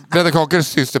 Brända Kakors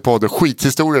systerpodd,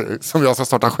 skithistorier som jag ska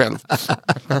starta själv.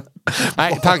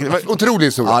 Nej, tack. Det var en otrolig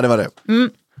historia. Ja, det var det.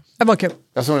 Det var kul.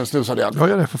 Jag såg en snusade igen. Jag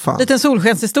gör det för fan. Liten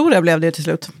solskenshistoria blev det till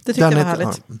slut. Det tycker jag var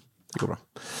härligt. Ja, det går bra.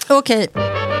 Okej.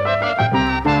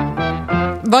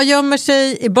 Vad gömmer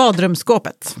sig i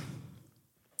badrumsskåpet?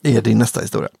 Det är din nästa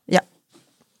historia. Ja.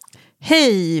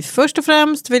 Hej! Först och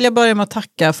främst vill jag börja med att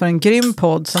tacka för en grym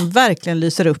podd som verkligen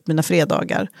lyser upp mina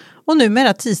fredagar. Och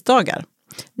numera tisdagar.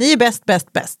 Ni är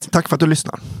bäst. Tack för att du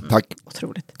lyssnar. Tack.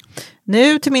 Otroligt.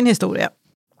 Nu till min historia.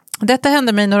 Detta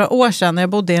hände mig några år sedan när jag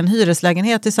bodde i en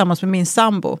hyreslägenhet tillsammans med min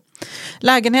sambo.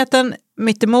 Lägenheten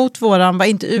mittemot våran var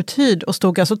inte uthyrd och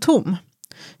stod alltså tom.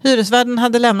 Hyresvärden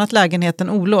hade lämnat lägenheten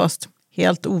olåst.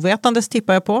 Helt ovetandes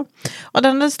tippar jag på. Och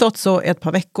den hade stått så ett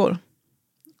par veckor.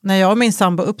 När jag och min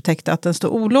sambo upptäckte att den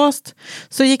stod olåst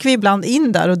så gick vi ibland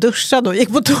in där och duschade och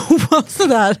gick på toa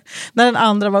sådär. När den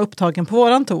andra var upptagen på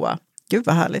våran toa. Gud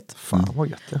vad härligt. Fan vad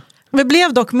gött det. Vi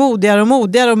blev dock modigare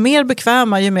och mer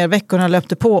bekväma ju mer veckorna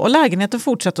löpte på och lägenheten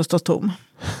fortsatte att stå tom.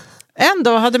 En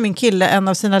dag hade min kille en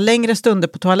av sina längre stunder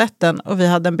på toaletten och vi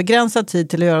hade en begränsad tid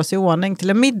till att göra oss i ordning till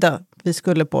en middag vi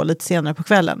skulle på lite senare på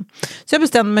kvällen. Så jag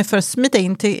bestämde mig för att smita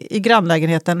in i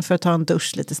grannlägenheten för att ta en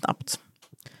dusch lite snabbt.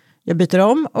 Jag byter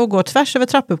om och går tvärs över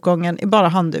trappuppgången i bara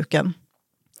handduken.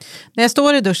 När jag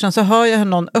står i duschen så hör jag hur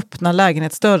någon öppnar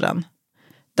lägenhetsdörren.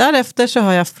 Därefter så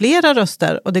hör jag flera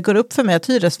röster och det går upp för mig att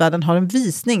hyresvärden har en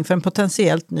visning för en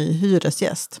potentiellt ny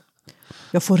hyresgäst.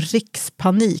 Jag får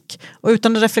rikspanik och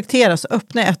utan att reflektera så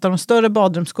öppnar jag ett av de större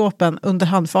badrumsskåpen under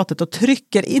handfatet och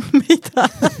trycker in mig där.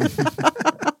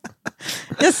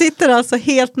 Jag sitter alltså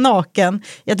helt naken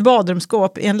i ett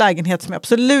badrumsskåp i en lägenhet som jag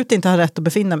absolut inte har rätt att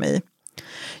befinna mig i.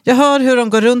 Jag hör hur de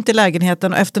går runt i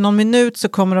lägenheten och efter någon minut så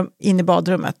kommer de in i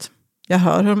badrummet. Jag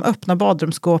hör hur de öppnar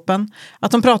badrumsskåpen,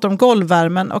 att de pratar om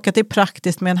golvvärmen och att det är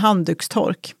praktiskt med en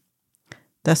handdukstork.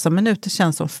 Dessa minuter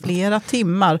känns som flera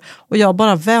timmar och jag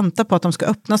bara väntar på att de ska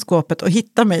öppna skåpet och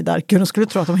hitta mig där. Gud, de skulle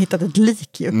tro att de hittat ett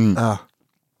lik ju. Ja.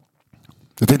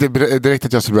 Jag tänkte direkt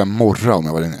att jag skulle börja morra om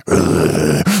jag var inne.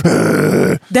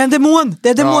 Det är en demon! Det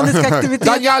är demonisk aktivitet.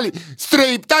 Daniel!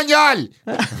 Stryp Daniel!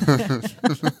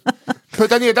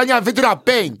 Putta ner Daniel för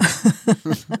trappen!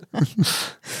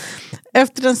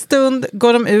 Efter en stund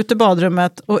går de ut ur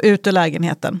badrummet och ut ur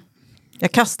lägenheten.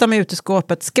 Jag kastar mig ut i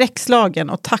skåpet, skräckslagen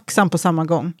och tacksam på samma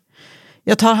gång.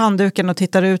 Jag tar handduken och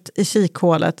tittar ut i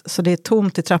kikhålet så det är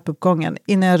tomt i trappuppgången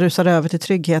innan jag rusar över till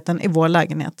tryggheten i vår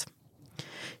lägenhet.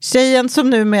 Tjejen som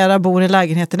numera bor i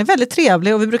lägenheten är väldigt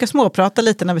trevlig och vi brukar småprata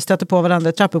lite när vi stöter på varandra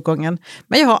i trappuppgången.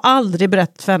 Men jag har aldrig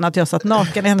berättat för henne att jag satt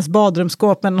naken i hennes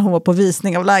badrumsskåp när hon var på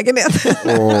visning av lägenheten.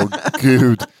 Åh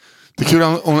gud. Det är kul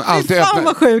att hon alltid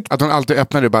öppnar, alltid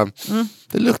öppnar det bara.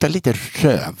 Det luktar lite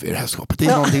röv i det här skåpet. Det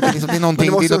är någonting, det är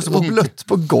någonting. Men det måste också vara blött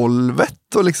på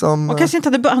golvet och liksom. Och kanske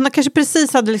inte han kanske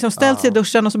precis hade liksom ställt sig i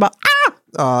duschen och så bara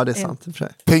Ja, det är sant i och för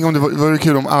sig. Tänk om det var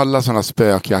kul om alla sådana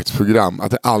spökjaktsprogram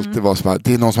att det alltid var så bara,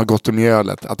 det är någon som har gått i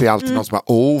mjölet, att det är alltid någon som bara,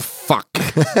 oh fuck.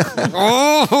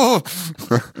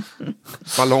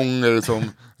 Ballonger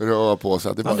som rör på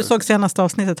sig. Det bara... du såg senaste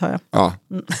avsnittet har jag. Ja.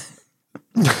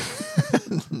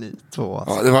 Ni två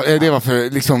alltså. Ja, det var för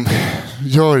liksom,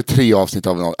 gör 3 avsnitt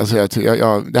av något. Alltså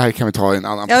det här kan vi ta i en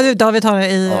annan. Ja, David tar det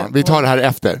i. Ja, vi tar det här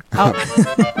efter. Ja.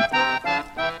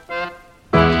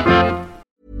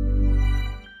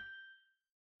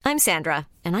 I'm Sandra,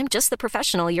 and I'm just the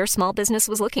professional your small business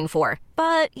was looking for.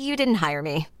 But you didn't hire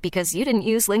me because you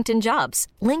didn't use LinkedIn Jobs.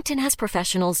 LinkedIn has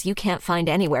professionals you can't find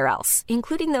anywhere else,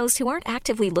 including those who aren't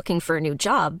actively looking for a new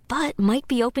job, but might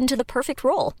be open to the perfect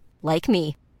role, like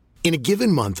me. In a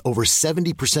given month, over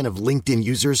 70% of LinkedIn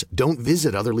users don't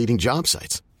visit other leading job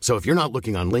sites. So if you're not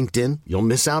looking on LinkedIn, you'll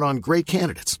miss out on great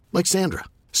candidates like Sandra.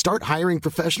 Start hiring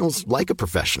professionals like a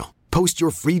professional. Post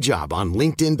your free job on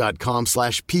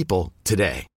linkedin.com/people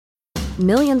today.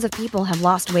 Millions of people have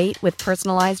lost weight with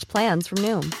personalized plans from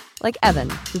Noom. Like Evan,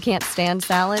 who can't stand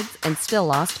salads and still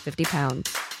lost 50 pounds.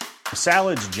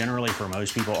 Salads generally for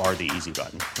most people are the easy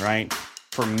button, right?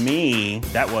 For me,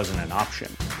 that wasn't an option.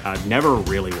 I never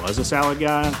really was a salad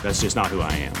guy. That's just not who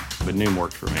I am. But Noom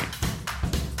worked for me.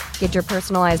 Get your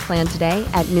personalized plan today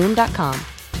at Noom.com.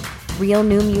 Real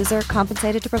Noom user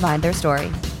compensated to provide their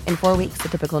story. In 4 weeks, the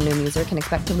typical Noom user can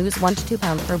expect to lose 1 to 2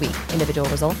 pounds per week. Individual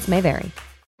results may vary.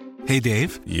 Hey, Dave.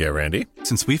 Yeah, Randy.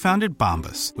 Since we founded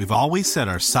Bombas, we've always said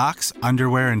our socks,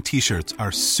 underwear, and T-shirts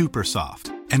are super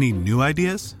soft. Any new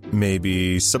ideas?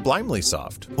 Maybe sublimely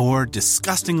soft. Or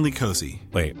disgustingly cozy.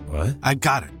 Wait, what? I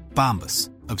got it. Bombas.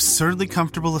 Absurdly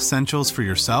comfortable essentials for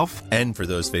yourself And for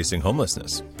those facing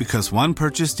homelessness. Because one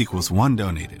purchased equals one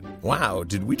donated. Wow,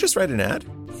 did we just write an ad?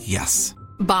 Yes.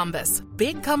 Bombas.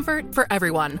 Big comfort for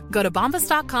everyone. Go to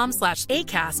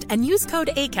bombas.com/ACAST and use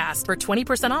code ACAST for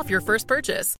 20% off your first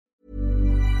purchase.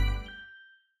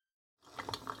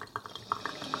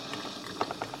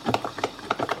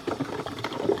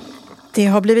 Det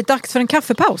har blivit dags för en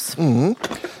kaffepaus.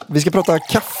 Vi ska prata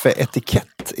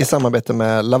kaffeetikett i samarbete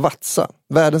med Lavazza.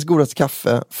 Världens godaste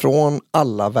kaffe från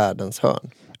alla världens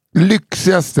hörn.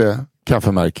 Lyxigaste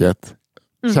kaffemärket.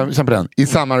 Känn på den. I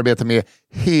samarbete med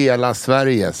hela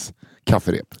Sveriges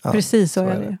kafferep. Ja, precis så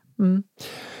är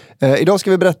det. Idag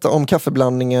ska vi berätta om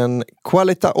kaffeblandningen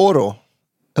Qualita Oro.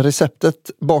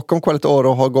 Receptet bakom Qualita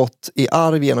Oro har gått i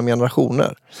arv genom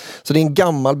generationer. Så det är en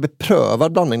gammal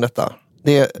beprövad blandning detta.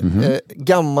 Det är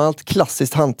gammalt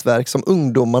klassiskt hantverk som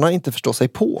ungdomarna inte förstår sig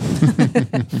på.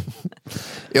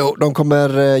 Jo, de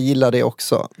kommer gilla det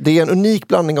också. Det är en unik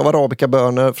blandning av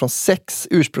arabikabönor från 6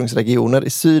 ursprungsregioner i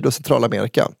Syd- och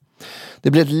Centralamerika.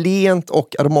 Det blir ett lent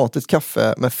och aromatiskt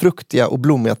kaffe med fruktiga och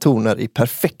blommiga toner i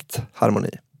perfekt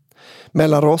harmoni.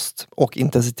 Mellanrost och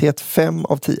intensitet 5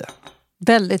 av 10.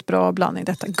 Väldigt bra blandning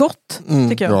detta. Gott,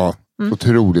 tycker jag. Ja,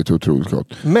 otroligt gott.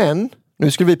 Men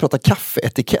nu skulle vi prata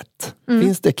kaffeetikett.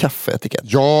 Finns det kaffeetikett?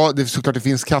 Ja, det är såklart det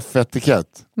finns kaffeetikett.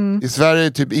 I Sverige är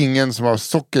det typ ingen som har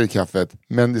socker i kaffet,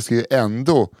 men det ska ju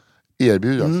ändå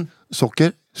erbjudas.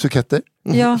 socker, suketter.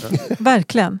 Ja,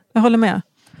 verkligen. Jag håller med.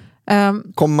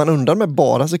 Kommer man undan med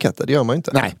bara suketter? Det gör man ju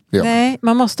inte. Nej, det gör man. Nej,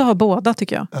 man måste ha båda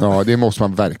tycker jag. Ja, det måste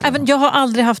man verkligen. Även jag har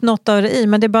aldrig haft något av det i,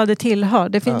 men det är bara det tillhör.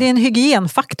 Det är en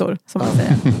hygienfaktor, som man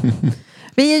säger.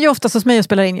 Vi är ju ofta hos mig och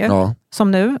spelar in ju,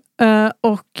 som nu.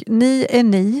 Och ni är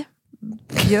ni.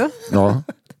 Ja.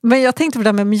 Men jag tänkte på det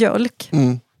där med mjölk.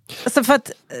 Alltså för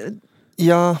att...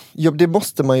 Ja, det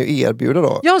måste man ju erbjuda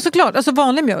då. Ja, såklart. Alltså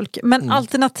vanlig mjölk. Men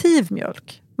alternativ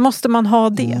mjölk. Måste man ha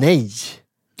det? Nej.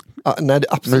 Nej, det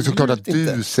absolut men såklart att du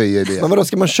inte säger det. Men vadå,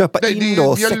 ska man köpa in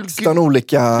då 16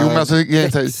 olika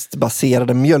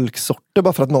växtbaserade mjölksorter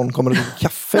bara för att någon kommer att dricka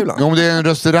kaffe ibland? Om det är en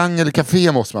restaurang eller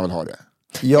café måste man väl ha det?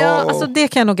 Ja, alltså det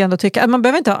kan jag nog ändå tycka. Man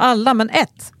behöver inte ha alla, men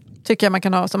ett tycker jag man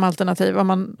kan ha som alternativ om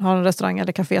man har en restaurang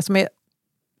eller café som är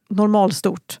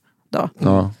normalstort då.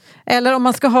 Ja. Eller om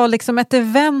man ska ha liksom ett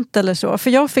event eller så. För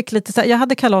jag fick lite så här, jag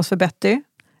hade kalas för Betty.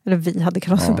 Eller vi hade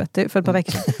kalas för Betty för ett par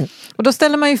veckor sedan. Och då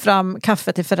ställer man ju fram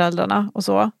kaffe till föräldrarna och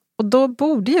så. Och då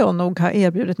borde jag nog ha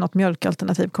erbjudit något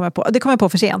mjölkalternativ, det kom jag på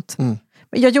för sent.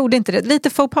 Jag gjorde inte det. Lite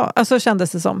faux pas, alltså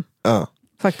kändes det som. Ja.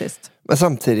 Faktiskt. Men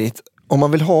samtidigt, om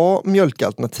man vill ha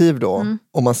mjölkalternativ då,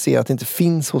 om man ser att det inte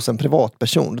finns hos en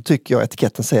privatperson, då tycker jag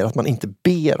etiketten säger att man inte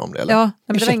ber om det. Eller? Ja,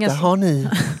 men ursäkta, det var har ni...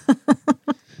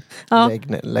 Ja.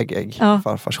 Lägg ägg,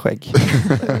 farfars skägg.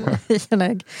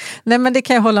 Ägg. Nej, men det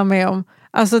kan jag hålla med om.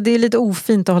 Alltså det är lite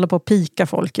ofint att hålla på och pika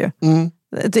folk ju.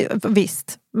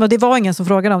 Visst. Men det var ingen som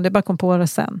frågade om det, bara kom på det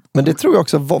sen. Men det tror jag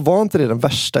också, var inte det den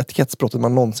värsta etikettsbrottet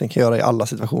man någonsin kan göra i alla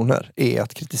situationer? Är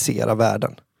att kritisera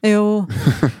världen. Jo,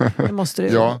 det måste du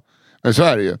ju. Ja, men så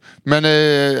är det ju. Men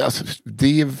alltså,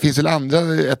 det finns väl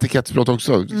andra etikettsbrott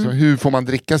också. Så hur får man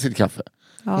dricka sitt kaffe?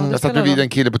 Ja, jag satt vid en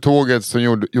kille på tåget som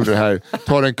gjorde det här.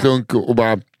 Tar en klunk och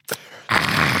bara...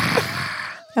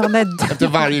 Efter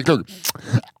varje klunk.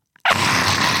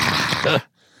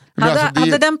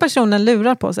 Hade den personen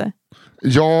lurar på sig?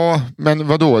 Ja, men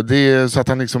vadå? Det är så att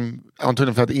han liksom,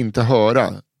 antagligen för att inte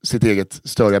höra sitt eget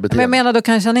störiga beteende. Men jag menar, då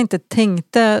kanske han inte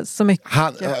tänkte så mycket.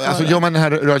 Alltså gör man den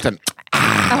här rörelsen,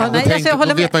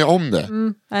 då vet man ju om det.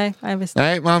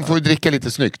 Nej, man får ju dricka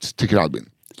lite snyggt, tycker Albin.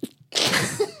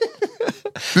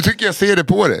 Du tycker jag ser det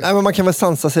på dig. Nej, men man kan väl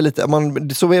sansa sig lite.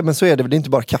 Men så är det inte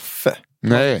bara kaffe.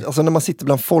 Nej. Alltså när man sitter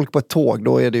bland folk på ett tåg,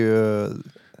 då är det ju...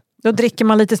 Då dricker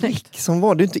man lite snyggt. Som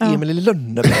var det inte Emil i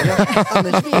Lönneberg.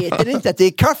 Annars vet det inte att det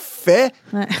är kaffe.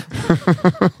 Nej.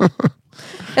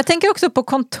 Jag tänker också på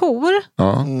kontor.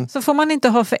 Så får man inte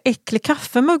ha för äcklig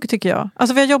kaffemugg, tycker jag.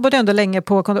 Alltså för jag jobbade ändå länge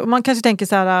på kontor. Man kanske tänker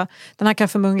så här, den här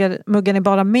kaffemuggen är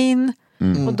bara min.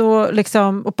 Och då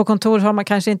liksom, och på kontor har man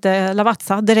kanske inte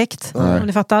Lavazza direkt, om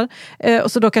ni fattar.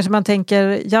 Och så då kanske man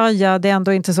tänker, ja, det är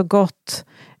ändå inte så gott.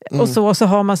 Och så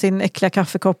har man sin äckliga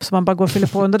kaffekopp som man bara går och fyller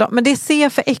på under dagen. Men det ser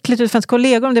för äckligt ut för ens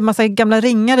kollegor. Det är massa gamla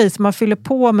ringar i som man fyller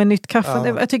på med nytt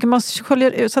kaffe. Jag tycker man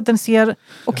sköljer ut så att den ser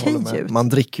okej ut. Man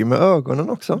dricker ju med ögonen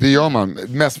också. Det gör man,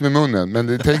 mest med munnen.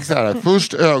 Men tänk så här,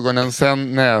 först ögonen,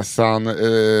 sen näsan,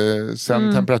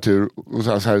 sen temperatur. Och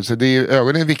så här. Så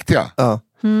ögonen är viktiga. Ja.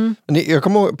 Jag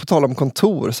kommer ihåg, på tal om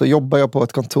kontor, så jobbar jag på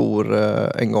ett kontor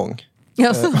en gång.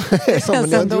 Jag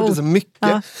gjorde så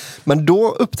mycket. Men då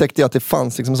upptäckte jag att det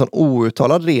fanns liksom en sån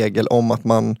outtalad regel om att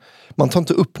man tar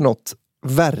inte upp något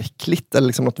verkligt eller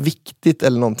liksom något viktigt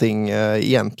eller någonting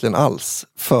egentligen alls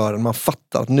förrän man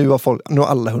fattar att nu har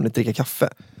alla hunnit dricka kaffe.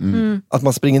 Att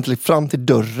man springer inte fram till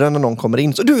dörren när någon kommer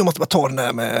in. Så jag måste bara ta den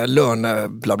här med löne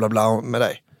bla bla bla med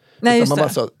dig. Nej, just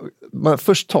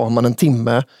först tar man en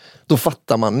timme, då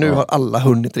fattar man, nu har alla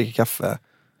hunnit dricka kaffe.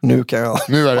 Nu kan jag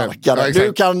du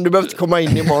behöver inte komma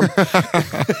in imorgon.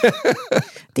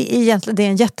 Det är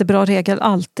en jättebra regel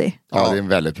alltid. Ja, det är en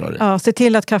väldigt bra regel. Ja, se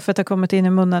till att kaffet har kommit in i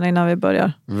munnen innan vi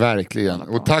börjar. Verkligen.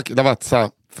 Och tack Lavazza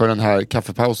för den här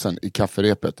kaffepausen i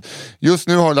kafferepet. Just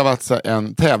nu har Lavazza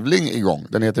en tävling igång.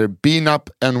 Den heter Bean Up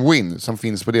and Win, som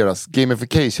finns på deras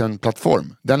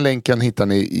gamification-plattform. Den länken hittar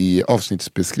ni i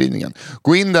avsnittsbeskrivningen.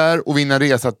 Gå in där och vinna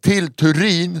resa till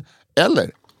Turin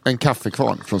eller en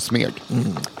kaffekvarn från Smeg.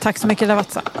 Tack så mycket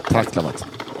Lavazza. Tack Lavazza.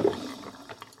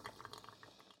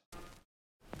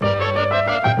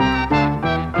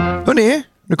 Hörrni,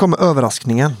 nu kommer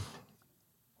överraskningen.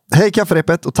 Hej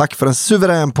kafferepet och tack för en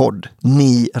suverän podd.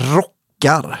 Ni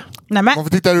rockar. Nämen.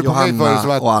 Varför tittar du på mig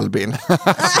för och Albin?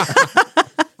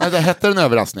 Det hette en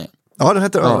överraskning. Ja, den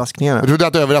heter överraskningen. Jag trodde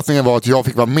att överraskningen var att jag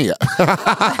fick vara med.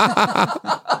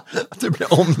 Att du blev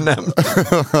omnämnd.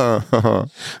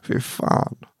 Fy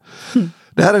fan.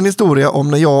 Det här är en historia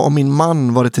om när jag och min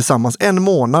man varit tillsammans en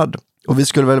månad. Och vi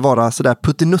skulle väl vara sådär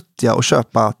puttinuttiga och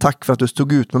köpa tack för att du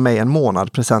stod ut med mig en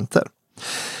månad presenter.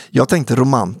 Jag tänkte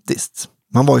romantiskt.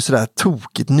 Man var ju sådär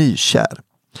tokigt nykär.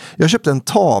 Jag köpte en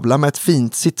tavla med ett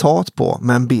fint citat på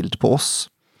med en bild på oss.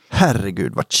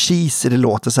 Herregud, vad cheesy det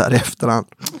låter så här i efterhand.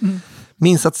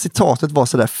 Minns att citatet var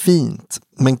så där fint,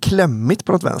 men klämmigt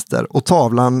på något vänster. Och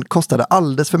tavlan kostade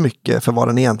alldeles för mycket för vad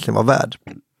den egentligen var värd.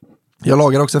 Jag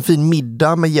lagade också en fin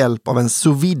middag med hjälp av en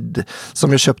sous vide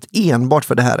som jag köpt enbart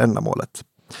för det här ändamålet.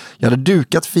 Jag hade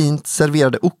dukat fint,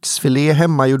 serverade oxfilé,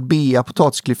 hemmagjord bea,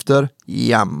 potatisklyftor.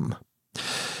 Jam.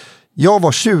 Jag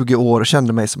var 20 år och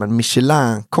kände mig som en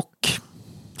Michelin-kock.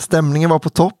 Stämningen var på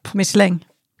topp. Michelin.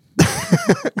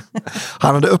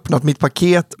 Han hade öppnat mitt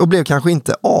paket och blev kanske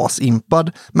inte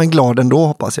asimpad, men glad ändå,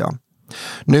 hoppas jag.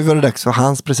 Nu var det dags för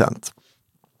hans present.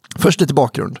 Först lite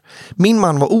bakgrund. Min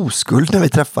man var oskuld när vi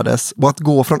träffades, och att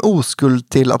gå från oskuld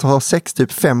till att ha sex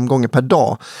typ 5 gånger per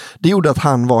dag, det gjorde att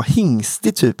han var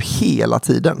hingstig typ hela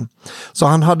tiden. Så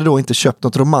han hade då inte köpt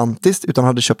något romantiskt utan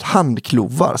hade köpt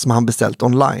handklovar som han beställt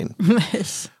online.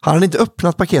 Han hade inte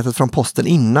öppnat paketet från posten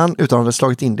innan utan hade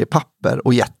slagit in det i papper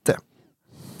och gett det.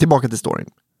 Tillbaka till storyn.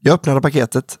 Jag öppnade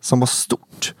paketet som var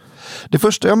stort. Det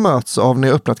första jag möts av när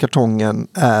jag öppnat kartongen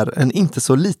är en inte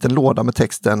så liten låda med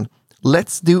texten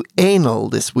 "Let's do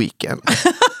anal this weekend".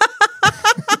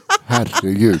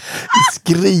 Herregud. I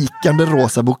skrikande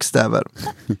rosa bokstäver.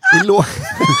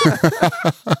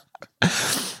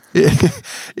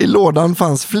 I lådan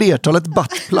fanns flertalet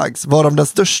buttplugs, varav den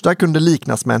största kunde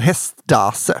liknas med en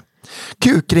hästdase.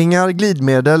 Kukringar,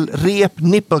 glidmedel, rep,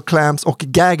 nipple clamps och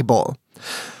gagball.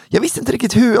 Jag visste inte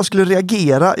riktigt hur jag skulle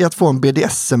reagera i att få en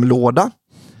BDSM-låda.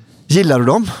 Gillar du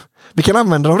dem? Vi kan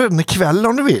använda dem redan ikväll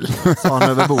om du vill, sa han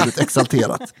över bordet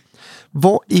exalterat.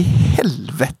 Vad i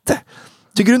helvete?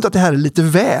 Tycker du inte att det här är lite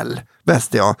väl?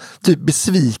 Väste jag, typ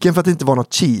besviken för att det inte var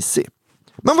något cheesy.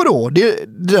 Men vadå? Det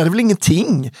där är väl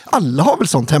ingenting? Alla har väl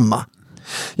sånt hemma?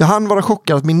 Jag hann vara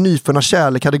chockad att min nyfunna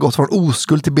kärlek hade gått från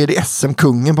oskuld till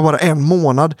BDSM-kungen på bara 1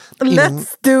 månad. Let's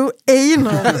do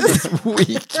anal.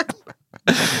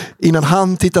 Innan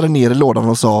han tittade ner i lådan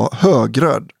och sa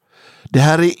högröd. Det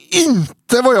här är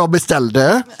inte vad jag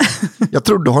beställde. Jag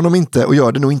trodde honom inte och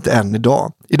gör det nog inte än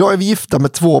idag. Idag är vi gifta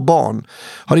med 2 barn.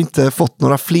 Har inte fått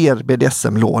några fler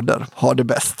BDSM-lådor. Har det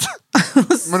bäst.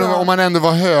 Men om man ändå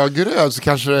var högröd så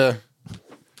kanske det...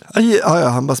 Ja,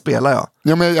 han bara spelar, ja.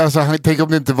 Ja, men alltså, tänk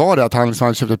om det inte var det att han liksom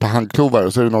hade köpt ett par handklovar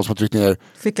och så är det någon som har tryckt ner.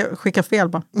 Skicka fel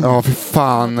bara. Ja, för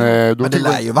fan. Men det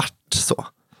lär ju varit så.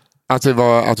 Att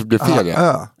det blev fel,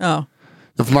 Ja.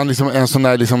 Då får man liksom en sån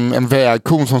där liksom en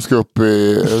vägkon som ska upp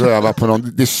röva på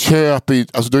någon. Det köper ju,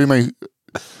 alltså då är man ju,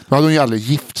 då hade hon ju aldrig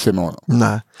gift sig med honom.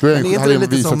 Nej. Då Men är hade det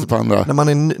lite som på andra.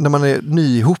 när man är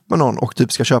ny ihop med någon och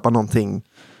typ ska köpa någonting.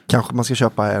 Kanske man ska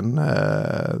köpa en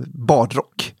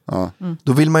badrock. Ja.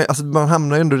 Då vill man, alltså man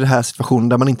hamnar ju ändå i den här situationen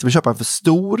där man inte vill köpa en för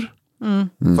stor.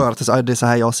 För att det är så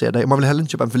här jag ser det. Man vill heller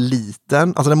inte köpa en för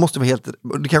liten. Alltså det måste vara helt...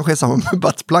 Det kanske är samma med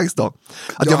buttplugs då.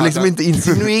 Att jag vill liksom inte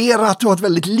insinuera att du har ett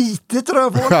väldigt litet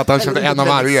rövhål. Att han köpte en av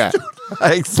varje.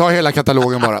 Ta hela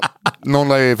katalogen bara. Någon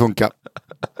lär ju funka.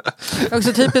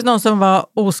 Också typiskt någon som var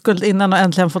oskuld innan och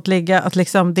äntligen fått ligga. Att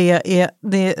liksom det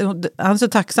han är så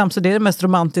tacksam så det är det mest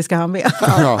romantiska han vet.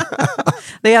 Ja.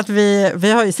 Det är att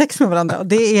vi har ju sex med varandra. Och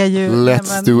det är ju...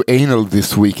 Let's do anal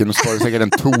this weekend. Och så var det säkert en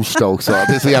torsdag också.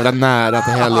 Det är så jävla nära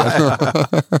till helgen.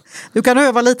 Du kan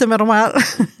öva lite med de här.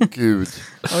 Gud.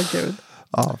 Gud.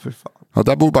 Ja, för fan. Ja,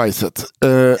 där bor bajset.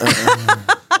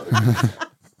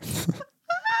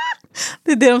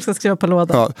 Det är det de ska skriva på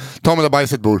lådan. Ja, ta med där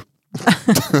bajset bor.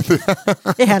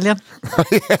 I helgen.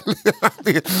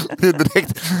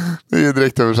 det är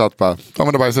direkt översatt bara. Ta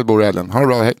med där bajset bor i helgen. Ha det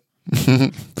bra, hej.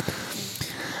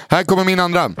 Här kommer min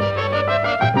andra.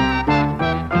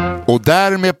 Och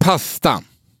där med pasta.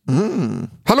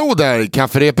 Hallå där,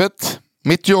 kafferepet.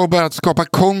 Mitt jobb är att skapa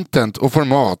content och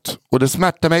format. Och det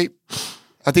smärtar mig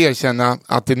att erkänna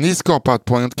att det ni skapat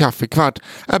på en kaffekvart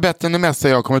är bättre än det mesta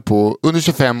jag har kommit på under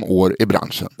 25 år i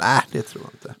branschen. Nej, det tror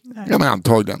jag inte. Ja, men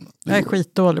antagligen. Jag är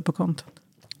skitdålig på content.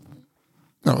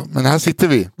 Ja, men här sitter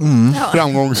vi.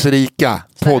 Framgångsrika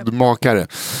poddmakare.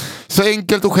 Så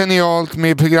enkelt och genialt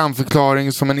med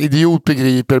programförklaring som en idiot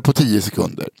begriper på 10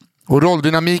 sekunder. Och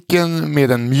rolldynamiken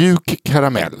med en mjuk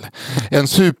karamell. En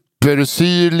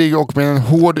supersyrlig och med en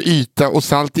hård yta och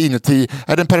salt inuti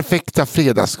är den perfekta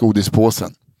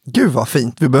fredagsgodispåsen. Gud vad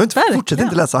fint. Vi behöver inte fortsätta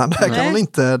inte läsa han. Det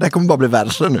här kommer bara bli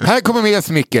värre nu. Här kommer mer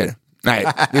smicker. Nej,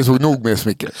 det såg nog mer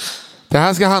smicker. Det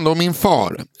här ska handla om min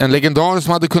far. En legendar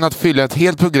som hade kunnat fylla ett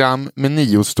helt program med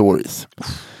 9 stories.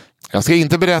 Jag ska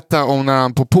inte berätta om när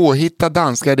han på påhitta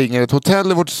danska ringer ett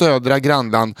hotell i vårt södra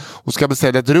grannland och ska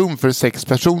beställa ett rum för 6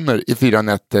 personer i 4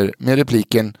 nätter med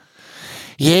repliken: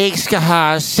 jag ska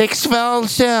ha 6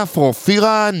 värelser för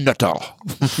 4 nätter.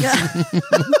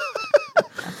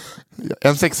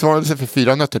 En sexvarelse för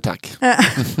 4 nötter, tack.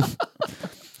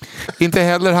 Inte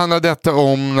heller handlar detta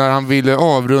om när han ville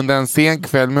avrunda en sen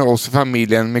kväll med oss i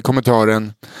familjen med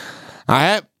kommentaren: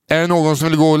 nej, är det någon som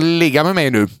vill gå och ligga med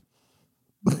mig nu?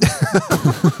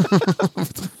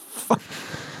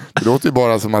 Det låter ju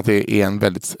bara som att det är en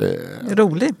väldigt...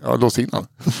 rolig. Ja, låsinnan.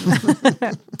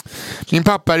 Min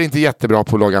pappa är inte jättebra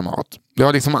på att laga mat. Det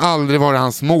har liksom aldrig varit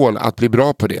hans mål att bli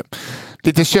bra på det.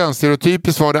 Lite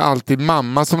könsstereotypiskt var det alltid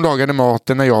mamma som lagade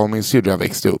maten när jag och min syrra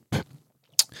växte upp.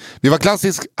 Vi var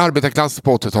klassisk arbetarklass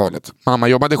på 80-talet. Mamma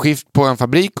jobbade skift på en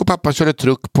fabrik och pappa körde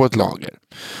truck på ett lager.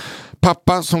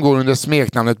 Pappa som går under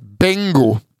smeknamnet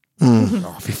Bengo.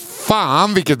 Ja, fy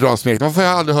fan vilket bra smeknamn. Varför har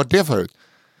jag aldrig hört det förut?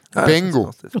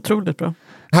 Bengo. Otroligt bra.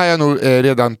 Här har jag nog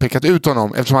redan pekat ut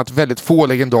honom eftersom att väldigt få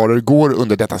legendarer går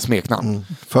under detta smeknamn.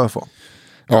 För få.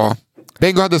 Ja.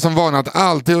 Bengo hade som vana att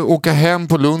alltid åka hem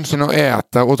på lunchen och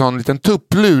äta och ta en liten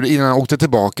tupplur innan han åkte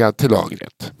tillbaka till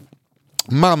lagret.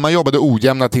 Mamma jobbade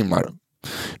ojämna timmar,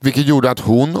 vilket gjorde att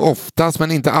hon oftast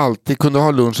men inte alltid kunde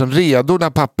ha lunchen redo när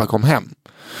pappa kom hem.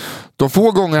 De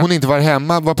få gånger hon inte var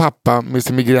hemma var pappa med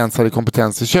sin begränsade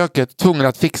kompetens i köket tvungen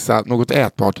att fixa något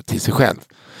ätbart till sig själv.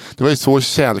 Det var ju så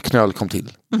kärlknöl kom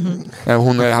till.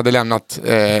 Hon hade lämnat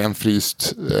en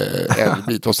fryst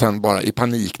älgbit och sen bara i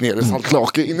panik ner i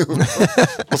saltlake in.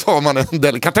 Och så har man en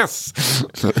delikatess.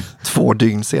 2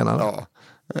 dygn senare. Ja,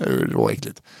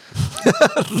 råäckligt.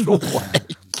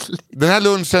 Den här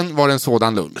lunchen var en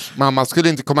sådan lunch. Mamma skulle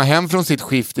inte komma hem från sitt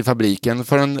skift i fabriken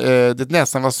förrän det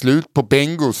nästan var slut på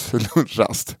Bengos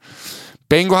lunchrast.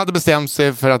 Bengo hade bestämt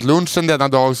sig för att lunchen denna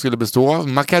dag skulle bestå av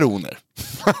makaroner.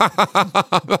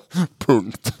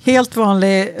 Punkt. Helt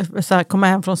vanlig, så här, komma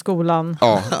hem från skolan.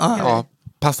 Ja.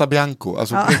 Pasta bianco,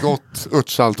 alltså gott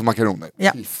örtsalt och makaroner.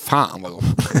 Ja. Fy fan vad gott.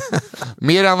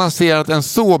 Mer avancerat än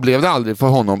så blev det aldrig för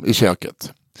honom i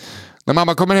köket. När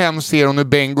mamma kommer hem ser hon hur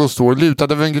Bengo står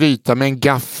lutad över en gryta med en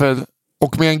gaffel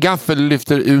och med en gaffel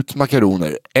lyfter ut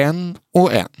makaroner. En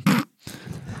och en.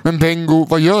 Men Bengo,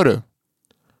 vad gör du?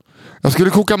 Jag skulle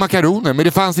koka makaroner, men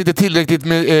det fanns inte tillräckligt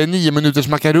med 9 minuters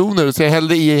makaroner, så jag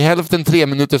hällde i hälften 3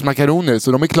 minuters makaroner,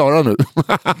 så de är klara nu.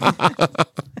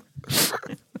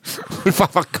 Fan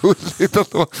vad gulligt.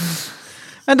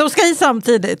 Men de ska i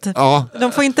samtidigt. Ja.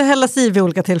 De får inte hälla sig vid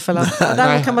olika tillfällen.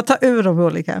 Därmed kan man ta ur dem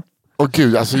olika. Åh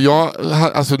gud, alltså jag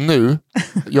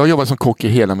har jobbat som kock i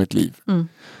hela mitt liv.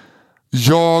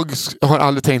 Jag har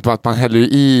aldrig tänkt på att man häller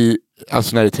i,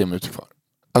 alltså när det är 3 minuter kvar.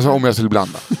 Alltså om jag skulle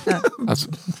blanda. Alltså.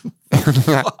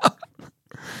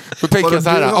 Då tänker jag så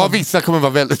här, vissa kommer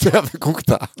vara väldigt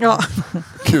överkokta. Ja.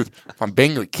 Gud, fan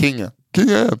Bengo är kingen.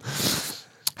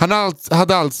 Han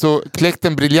hade alltså kläckt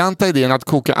den briljanta idén att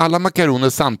koka alla makaroner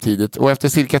samtidigt och efter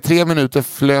cirka 3 minuter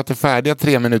flöt de färdiga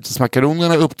 3 minuters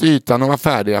makaronerna upp till ytan och var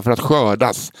färdiga för att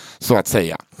skördas, så att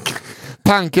säga.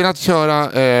 Tanken att köra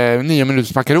 9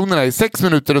 minuters makaronerna i 6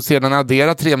 minuter och sedan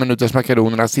addera 3 minuters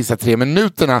makaronerna sista 3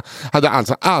 minuterna hade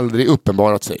alltså aldrig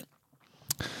uppenbarat sig.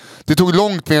 Det tog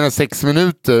långt mer än 6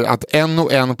 minuter att en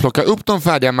och en plocka upp de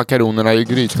färdiga makaronerna i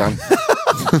grytan.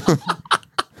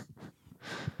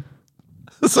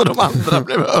 Så de andra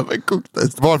blev överkokta.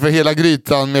 Varför hela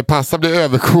grytan med pasta blev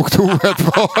överkokt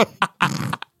oätbar.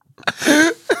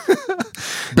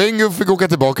 Bengo fick åka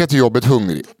tillbaka till jobbet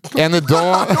hungrig. Än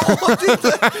idag...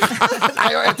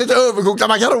 Nej, jag äter inte överkokta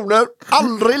makaroner.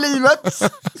 Aldrig i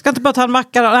livet. Ska inte bara ta en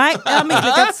macka då? Nej, jag har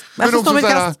misslyckats. Men också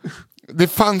såhär, det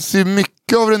fanns ju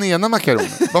mycket av den ena makaronen.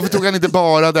 Varför tog han inte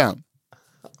bara den?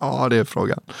 Ja, det är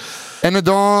frågan. Än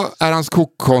idag är hans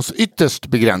kokkonst ytterst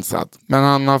begränsad. Men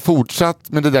han har fortsatt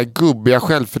med det där gubbiga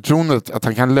självförtroendet att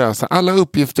han kan lösa alla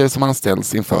uppgifter som han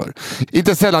ställs inför.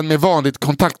 Inte sällan med vanligt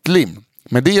kontaktlim.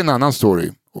 Men det är en annan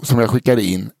story som jag skickade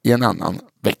in i en annan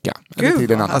vecka. Eller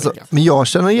till en annan vecka. Men jag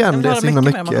känner igen det så himla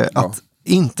mycket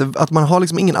att man har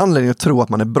liksom ingen anledning att tro att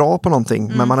man är bra på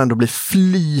någonting, men man ändå blir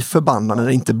fly förbannad när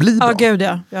det inte blir bra. Gud,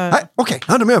 ja. Nej, okej,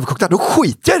 de är överkokta, då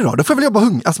skiter jag i det då får jag väl jobba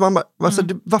hungrig. Alltså,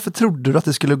 varför trodde du att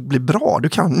det skulle bli bra? Du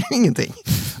kan ju ingenting.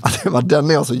 Alltså, den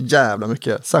är jag så jävla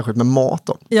mycket, särskilt med mat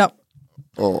då. Ja.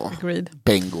 Agreed.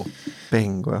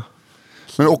 Bengo, ja.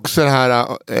 Men också det här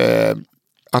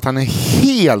att han är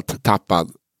helt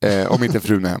tappad om inte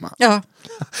frun är hemma. Ja.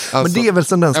 Alltså, men det är väl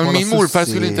som den som min morfar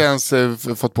skulle inte ens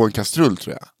fått på en kastrull,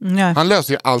 tror jag. Nej. Han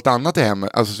löser ju allt annat i hemmet,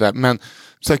 alltså, sådär, men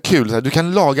så här kul, såhär, du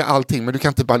kan laga allting men du kan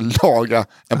inte bara laga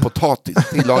en potatis.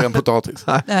 Tillaga en potatis.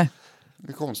 Nej.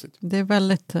 Det är konstigt. Det är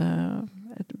väldigt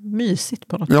mysigt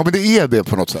på något sätt. Ja, men det är det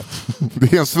på något sätt.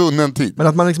 Det är en svunnen tid. Men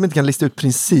att man liksom inte kan lista ut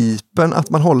principen att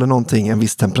man håller någonting en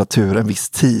viss temperatur, en viss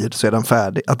tid, så är den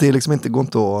färdig. Att det liksom inte går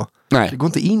inte att... Nej. Det går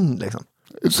inte in liksom.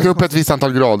 Ska upp ett visst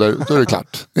antal grader, då är det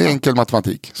klart. Det är enkel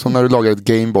matematik. Som när du lagar ett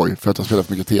Gameboy för att du har spelat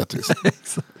för mycket Tetris.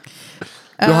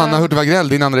 Johanna Hurtig-Wagrell,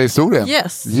 din andra historia.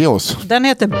 Yes. Ge oss. Den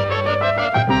heter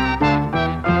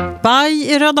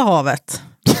Baj i Röda havet.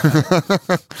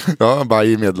 Ja,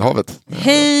 Baj i Medelhavet.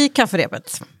 Hej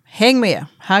kafferepet. Häng med.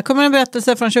 Här kommer en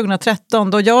berättelse från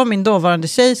 2013 då jag och min dåvarande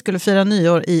tjej skulle fira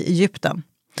nyår i Egypten.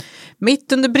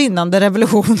 Mitt under brinnande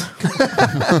revolution.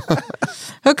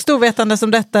 Högst ovetande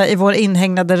som detta i vår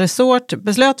inhägnade resort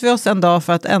beslöt vi oss en dag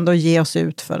för att ändå ge oss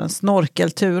ut för en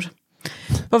snorkeltur.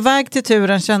 På väg till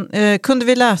turen kunde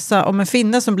vi läsa om en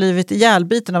finne som blivit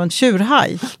ihjälbiten av en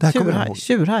tjurhaj.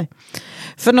 Tjurhaj.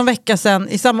 För någon vecka sedan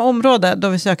i samma område då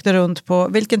vi sökte runt på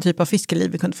vilken typ av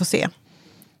fiskeliv vi kunde få se.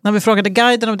 När vi frågade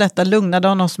guiden om detta lugnade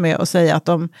hon oss med att säga att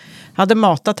de hade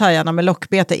matat hajarna med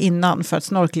lockbete innan för att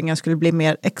snorklingen skulle bli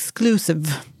mer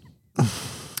exclusive.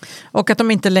 Och att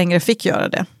de inte längre fick göra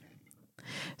det.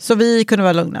 Så vi kunde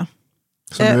vara lugna.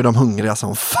 Så nu är de hungriga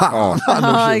som fan.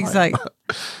 Ja, exakt.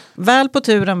 Väl på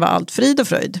turen var allt frid och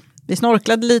fröjd. Vi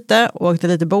snorklade lite, åkte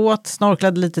lite båt,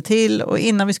 snorklade lite till och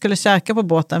innan vi skulle käka på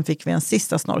båten fick vi en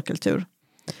sista snorkeltur.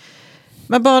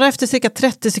 Men bara efter cirka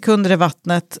 30 sekunder i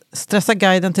vattnet stressar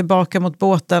guiden tillbaka mot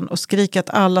båten och skriker att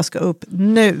alla ska upp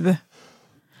nu.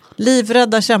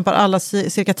 Livrädda kämpar alla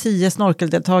cirka 10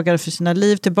 snorkeldeltagare för sina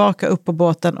liv tillbaka upp på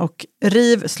båten och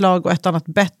riv, slag och ett annat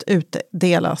bett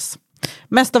utdelas.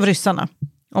 Mest av ryssarna,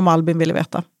 om Albin ville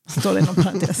veta, står det inom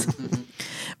parentes.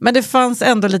 Men det fanns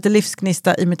ändå lite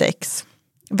livsgnista i mitt ex.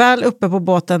 Väl uppe på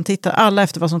båten tittar alla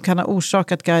efter vad som kan ha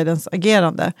orsakat guidens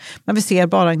agerande, men vi ser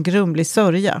bara en grumlig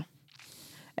sörja.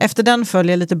 Efter den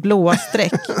följer lite blåa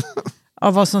streck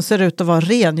av vad som ser ut att vara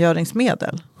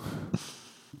rengöringsmedel.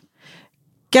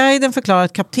 Guiden förklarar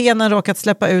att kaptenen råkat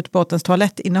släppa ut båtens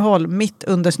toalettinnehåll mitt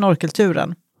under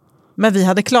snorkelturen. Men vi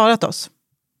hade klarat oss.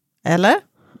 Eller?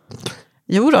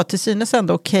 Jo då, till synes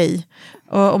ändå okej.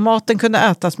 Och maten kunde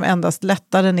ätas med endast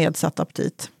lättare nedsatt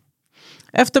aptit.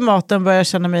 Efter maten börjar jag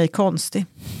känna mig konstig.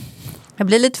 Jag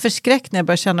blir lite förskräckt när jag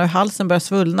börjar känna hur halsen börjar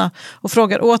svullna och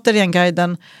frågar återigen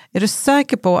guiden, är du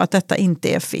säker på att detta inte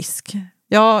är fisk?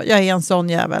 Ja, jag är en sån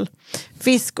jävel.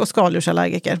 Fisk och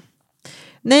skaldjursallergiker.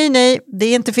 Nej, det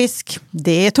är inte fisk.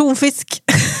 Det är tonfisk.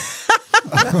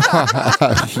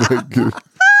 Herregud.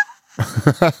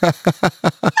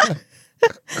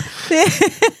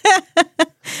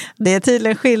 Det är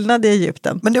tydligen skillnad i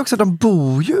Egypten. Men det är också, de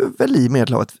bor ju väl i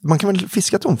Medelhavet. Man kan väl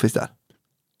fiska tonfisk där?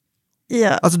 Ja.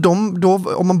 Alltså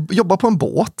om man jobbar på en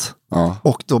båt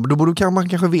och då kan man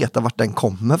kanske veta vart den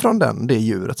kommer från det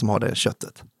djuret som har det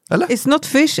köttet. Eller? It's not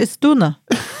fish, it's tuna.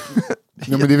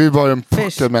 Ja, men det är ju bara en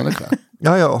packad människa.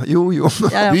 Ja, jo. Ja.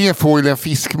 Det är ingen fågel, en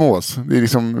fiskmås. Det är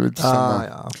liksom...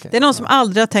 Okay. Det är någon som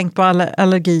aldrig har tänkt på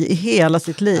allergi i hela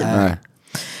sitt liv. Nej.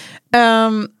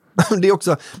 Det är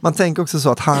också, man tänker också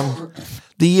så att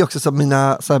det är också så att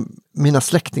mina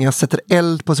släktingar sätter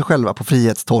eld på sig själva på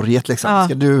Frihetstorget liksom.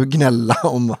 Ska du gnälla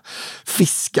om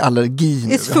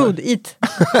fiskallergin? It's food, eat.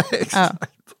 Exakt.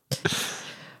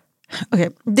 Okay.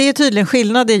 Det är tydligen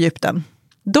skillnad i Egypten.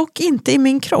 Dock inte i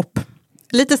min kropp.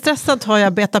 Lite stressad tar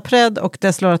jag Betapred och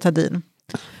Desloratadin.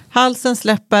 Halsen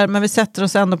släpper men vi sätter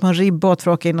oss ändå på en ribbåt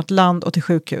för att åka inåt land och till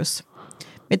sjukhus.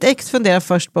 Mitt ex funderar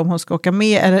först på om hon ska åka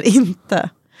med eller inte.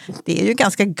 Det är ju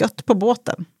ganska gött på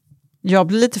båten. Jag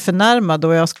blev lite förnärmad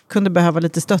och jag kunde behöva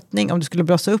lite stöttning om det skulle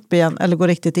blåsa upp igen eller gå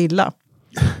riktigt illa.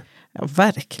 Ja,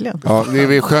 verkligen. Ja, det är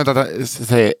väl skönt att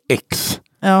säga ex.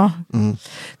 Ja.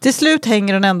 Till slut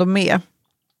hänger den ändå med.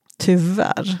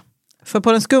 Tyvärr. För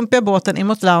på den skumpiga båten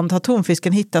emot land har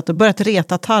tonfisken hittat och börjat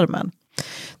reta tarmen.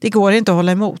 Det går inte att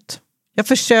hålla emot. Jag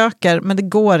försöker, men det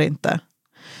går inte.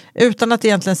 Utan att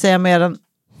egentligen säga mer än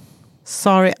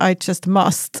sorry, I just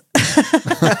must.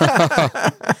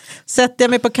 Sätter jag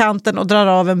mig på kanten och drar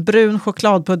av en brun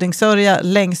chokladpuddingsörja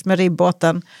längs med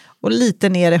ribbåten och lite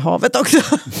ner i havet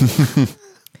också.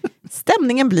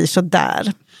 Stämningen blir så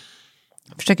där.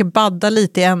 Försöker badda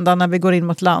lite i ändan när vi går in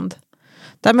mot land.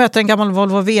 Där möter en gammal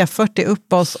Volvo V40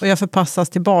 upp oss och jag förpassas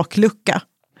till baklucka.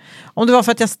 Om det var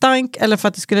för att jag stank eller för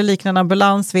att det skulle likna en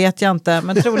ambulans vet jag inte,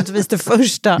 men troligtvis det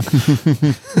första.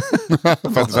 För att det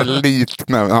var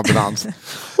likna en ambulans.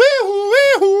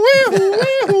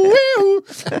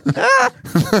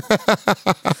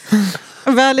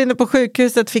 Väl inne på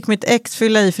sjukhuset fick mitt ex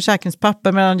fylla i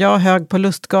försäkringspapper medan jag hög på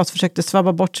lustgas försökte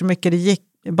svabba bort så mycket det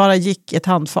bara gick i ett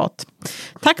handfat.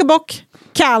 Tack och bock,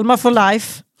 Kalmar for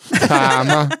life.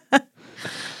 Kalmar.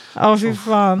 Ja, fy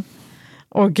fan.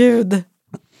 Åh gud.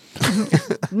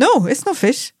 No, it's no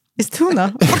fish. It's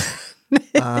tuna.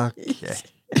 Okay.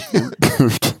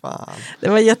 fan. Det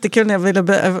var jättekul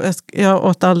när jag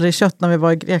åt aldrig kött när vi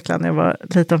var i Grekland när jag var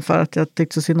liten för att jag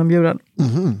tyckte så synd om djuren.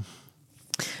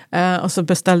 Och så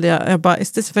beställde jag bara,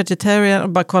 is this vegetarian? Och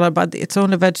bara kollade, bara, it's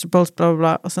only vegetables, bla bla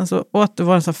bla. Och sen så det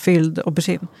var en sån fylld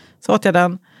aubergine. Så åt jag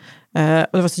den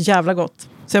och det var så jävla gott.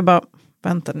 Så jag bara,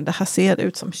 vänta, det här ser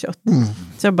ut som kött.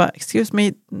 Så jag bara, excuse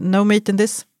me, no meat in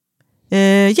this?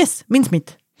 Yes, mince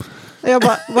meat. Och jag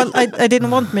bara, well, I didn't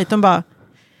want meat. De bara,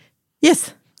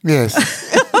 yes.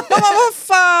 Vad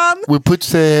fan? We put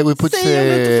Säg om du inte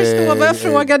förstår vad jag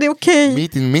frågar, det är okej.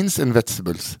 Meat in mince and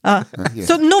vegetables. Yes.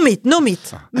 So no meat.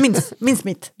 Mince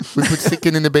meat. We put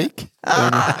chicken in the bake.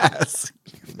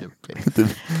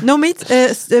 No meat,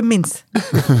 mince.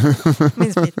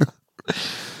 Mince meat.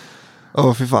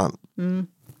 Fy fan.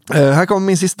 Här kommer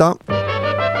min sista.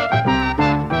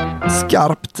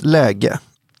 Skarpt läge.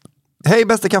 Hej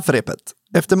bästa kafferepet.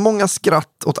 Efter många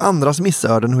skratt åt andras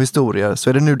missöden och historier så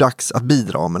är det nu dags att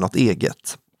bidra med något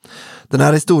eget. Den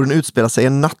här historien utspelar sig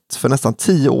en natt för nästan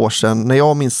 10 år sedan när jag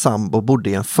och min sambo bodde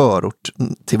i en förort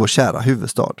till vår kära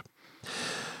huvudstad.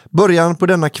 Början på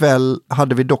denna kväll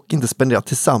hade vi dock inte spenderat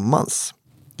tillsammans.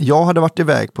 Jag hade varit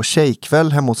iväg på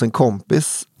tjejkväll hemma hos en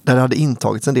kompis där det hade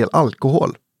intagits en del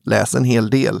alkohol. Läs en hel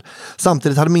del.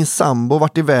 Samtidigt hade min sambo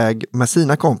varit iväg med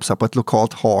sina kompisar på ett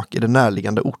lokalt hak i den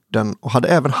närliggande orten och hade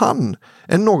även han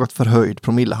en något förhöjd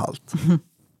promillehalt.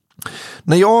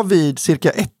 När jag vid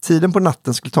cirka 1-tiden på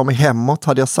natten skulle ta mig hemåt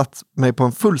hade jag satt mig på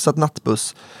en fullsatt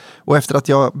nattbuss och efter att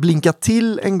jag blinkat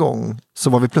till en gång så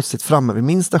var vi plötsligt framme vid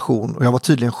min station och jag var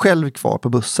tydligen själv kvar på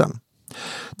bussen.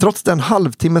 Trots den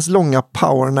halvtimmes långa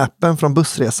powernappen från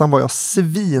bussresan var jag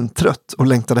svintrött och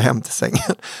längtade hem till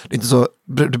sängen. Det är inte så,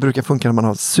 det brukar funka när man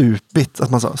har supit, att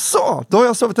man sa, så, då har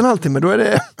jag sovit en halvtimme,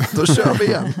 då kör vi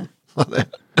igen.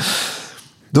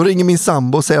 Då ringer min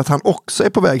sambo och säger att han också är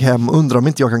på väg hem och undrar om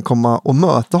inte jag kan komma och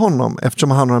möta honom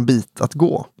eftersom han har en bit att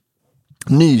gå.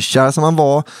 Nykär som han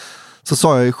var så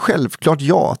sa jag ju självklart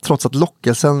ja, trots att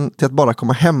lockelsen till att bara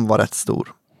komma hem var rätt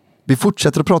stor. Vi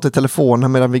fortsätter att prata i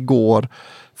telefonen medan vi går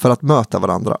för att möta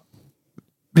varandra.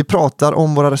 Vi pratar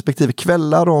om våra respektive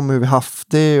kvällar, om hur vi haft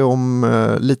det och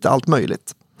om lite allt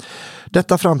möjligt.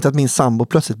 Detta fram till att min sambo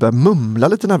plötsligt börjar mumla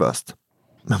lite nervöst.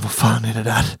 Men vad fan är det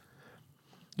där?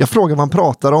 Jag frågar vad han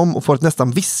pratar om och får ett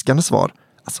nästan viskande svar.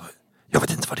 Alltså, jag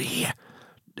vet inte vad det är.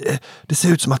 Det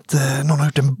ser ut som att någon har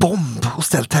gjort en bomb och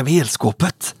ställt här vid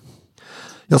elskåpet.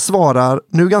 Jag svarar,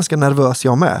 nu ganska nervös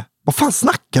jag med. Vad fan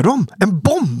snackar du om? En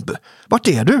bomb? Vart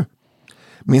är du?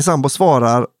 Min sambo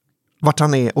svarar vart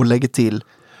han är och lägger till.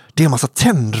 Det är en massa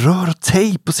tändrör och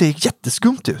tejp och ser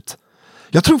jätteskumt ut.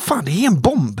 Jag tror fan det är en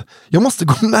bomb. Jag måste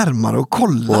gå närmare och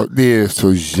kolla. Det är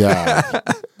så jävla...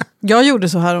 Jag gjorde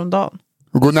så här om dagen.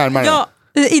 Och gå närmare. Ja,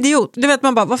 idiot. Det vet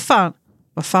man bara, vad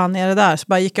fan är det där? Så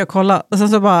bara gick jag och kollade. Och sen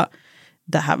så bara,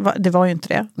 det var ju inte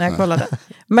det när jag kollade.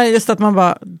 Men just att man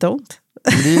bara, don't.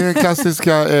 Det är den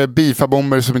klassiska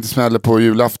bifabomber som inte smäller på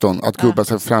julafton. Att gubba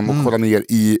sig fram och kolla ner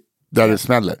i där det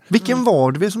smäller. Vilken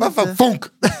var det som inte... Funk!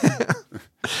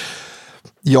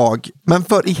 Men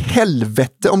för i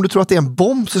helvete, om du tror att det är en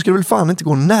bomb så ska du väl fan inte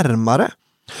gå närmare.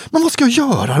 Men vad ska jag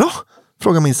göra då?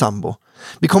 Frågar min sambo.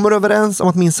 Vi kommer överens om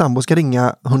att min sambo ska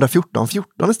ringa 114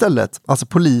 istället. Alltså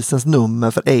polisens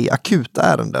nummer för ej akuta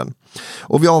ärenden.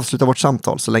 Och vi avslutar vårt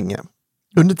samtal så länge.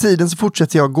 Under tiden så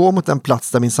fortsätter jag gå mot den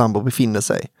plats där min sambo befinner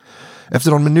sig.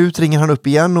 Efter någon minut ringer han upp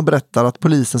igen och berättar att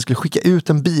polisen skulle skicka ut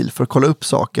en bil för att kolla upp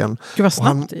saken. Gud vad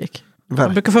snabbt det gick.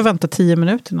 Jag brukar få vänta 10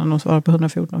 minuter innan de svarar på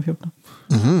 114.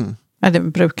 Nej, det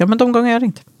brukar, men de gånger jag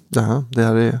ringt. Jaha, det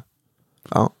här är...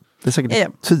 Ja, det är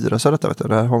säkert Tyra så detta, vet du.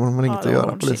 Där har man inget att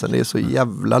göra, polisen. Det är så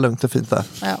jävla lugnt och fint där.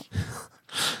 Ja.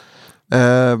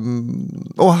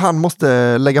 Och han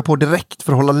måste lägga på direkt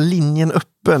för att hålla linjen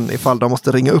öppen ifall de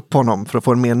måste ringa upp honom för att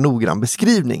få en mer noggrann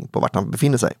beskrivning på vart han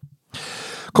befinner sig.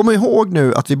 Kom ihåg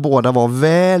nu att vi båda var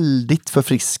väldigt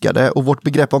förfriskade och vårt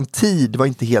begrepp om tid var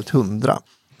inte helt 100.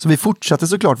 Så vi fortsatte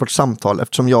såklart vårt samtal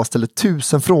eftersom jag ställde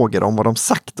 1000 frågor om vad de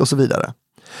sagt och så vidare.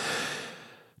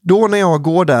 Då när jag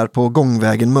går där på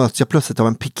gångvägen möts jag plötsligt av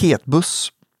en piketbuss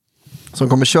som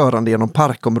kommer körande genom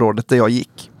parkområdet där jag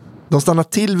gick. De stannar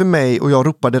till vid mig och jag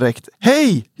ropar direkt: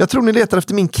 Hej, jag tror ni letar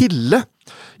efter min kille.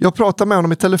 Jag pratar med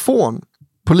honom i telefon.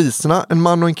 Poliserna, en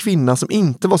man och en kvinna som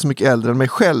inte var så mycket äldre än mig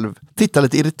själv, tittar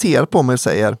lite irriterat på mig och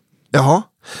säger: Jaha,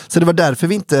 så det var därför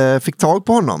vi inte fick tag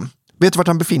på honom. Vet du vart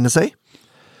han befinner sig?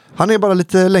 Han är bara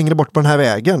lite längre bort på den här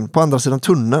vägen, på andra sidan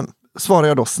tunneln. Svarar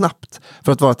jag då snabbt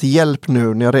för att vara till hjälp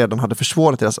nu när jag redan hade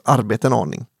försvårat deras arbete en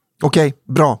aning. Okej,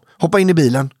 bra. Hoppa in i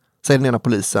bilen, säger den ena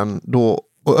polisen då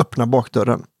och öppnar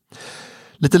bakdörren.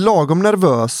 Lite lagom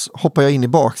nervös hoppar jag in i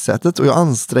baksätet och jag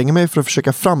anstränger mig för att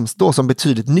försöka framstå som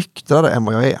betydligt nyktrare än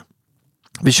vad jag är.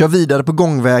 Vi kör vidare på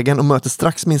gångvägen och möter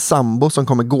strax min sambo som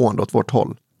kommer gående åt vårt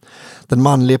håll. Den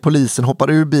manliga polisen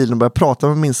hoppar ur bilen och börjar prata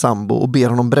med min sambo och ber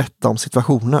honom berätta om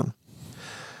situationen.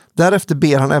 Därefter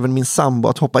ber han även min sambo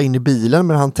att hoppa in i bilen,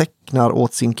 men han tecknar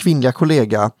åt sin kvinnliga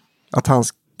kollega att han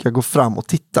ska gå fram och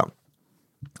titta.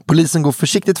 Polisen går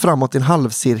försiktigt framåt i en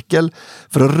halvcirkel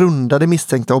för att runda det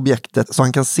misstänkta objektet så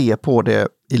han kan se på det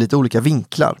i lite olika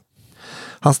vinklar.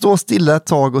 Han står stilla ett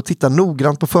tag och tittar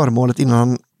noggrant på föremålet innan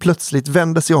han plötsligt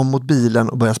vänder sig om mot bilen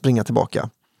och börjar springa tillbaka.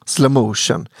 Slow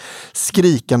motion.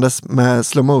 Skrikandes med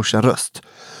slow motion röst.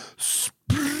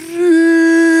 Spring!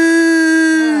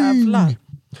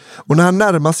 Och när han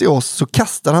närmar sig oss så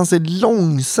kastar han sig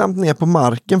långsamt ner på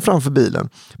marken framför bilen.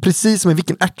 Precis som i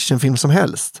vilken actionfilm som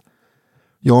helst.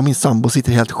 Jag och min sambo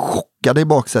sitter helt chockade i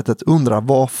baksätet och undrar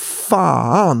vad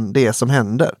fan det är som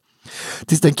händer.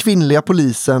 Tills den kvinnliga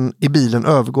polisen i bilen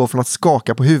övergår från att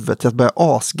skaka på huvudet till att börja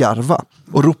asgarva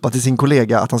och ropa till sin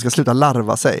kollega att han ska sluta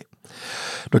larva sig.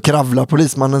 Då kravlar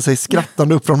polismannen sig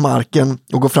skrattande upp från marken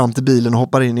och går fram till bilen och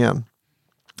hoppar in igen.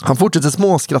 Han fortsätter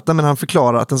småskratta, men han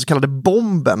förklarar att den så kallade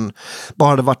bomben bara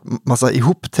hade varit massa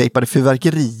ihoptejpade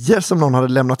fyrverkerier som någon hade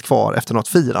lämnat kvar efter något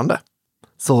firande.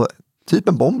 Så typ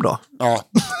en bomb då. Ja,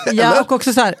 ja och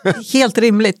också så här, helt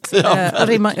rimligt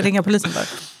ringa polisen där.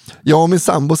 Jag och min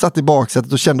sambo satt i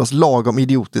baksätet och kände oss lagom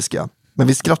idiotiska. Men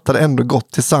vi skrattade ändå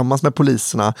gott tillsammans med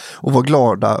poliserna och var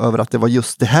glada över att det var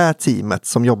just det här teamet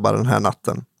som jobbade den här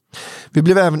natten. Vi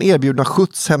blev även erbjudna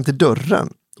skjuts hem till dörren.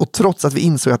 Och trots att vi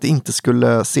insåg att det inte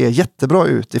skulle se jättebra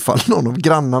ut ifall någon av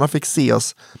grannarna fick se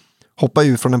oss hoppa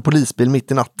ur från en polisbil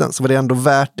mitt i natten, så var det ändå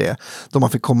värt det då man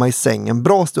fick komma i säng en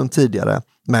bra stund tidigare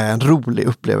med en rolig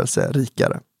upplevelse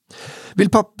rikare. Vill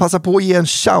passa på att ge en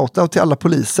shoutout till alla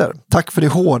poliser. Tack för det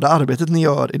hårda arbetet ni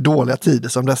gör i dåliga tider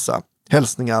som dessa.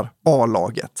 Hälsningar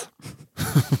A-laget.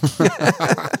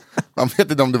 Man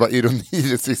vet inte om det var ironi i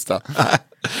det sista.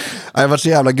 Det var så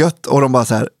jävla gött och de bara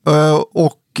så här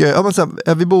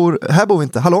här bor vi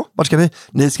inte. Hallå, vart ska ni?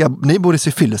 Ni bor i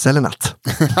Syfyllesel en natt.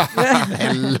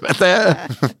 Helvete.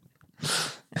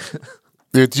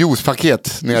 Det är ett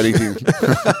juicepaket när jag ringt in.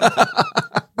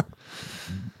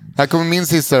 Här kommer min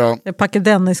sista då. Jag packar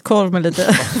Denniskorv med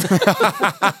lite.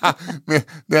 Med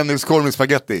Denniskorv med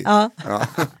spaghetti. Ja.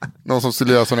 Någon som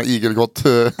skulle göra sådana igelgott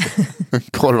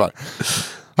korvar.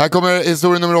 Här kommer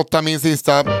historia nummer 8, min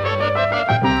sista.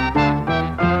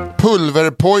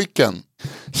 Pulverpojken.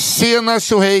 Tjena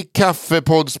tjohej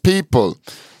kaffepods people.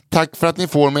 Tack för att ni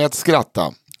får mig att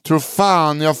skratta. Tror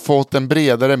fan jag fått en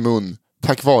bredare mun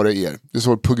tack vare er. Det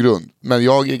står på grund. Men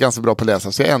jag är ganska bra på att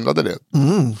läsa så jag ändrade det.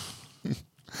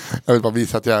 Jag vill bara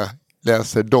visa att jag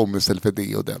läser dem istället för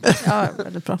det och den. Ja,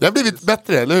 väldigt bra. Jag har blivit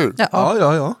bättre, eller hur?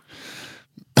 Ja.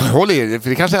 Håll er, för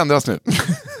det kanske ändras nu.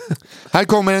 Här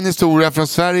kommer en historia från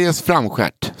Sveriges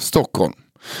framskärt, Stockholm.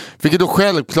 Vilket då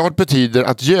självklart betyder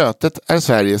att Götet är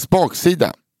Sveriges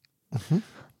baksida.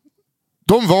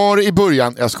 De var i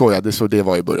början, jag skojade så det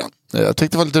var i början. Jag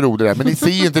tyckte det var lite roligt där, men ni ser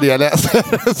ju inte det jag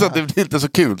läser. Så det blir inte så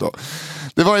kul då.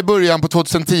 Det var i början på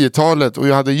 2010-talet och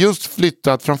jag hade just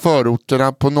flyttat från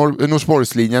förorterna på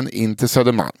Norsborgslinjen in till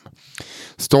Södermalm.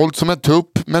 Stolt som en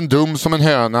tupp, men dum som en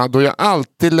höna då jag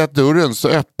alltid lät dörren så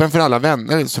öppen för alla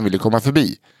vänner som ville komma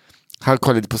förbi. Här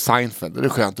kollade lite på Seinfeld, det är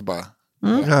skönt att bara...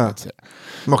 Ja.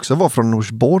 Men också var från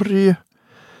Norsborg.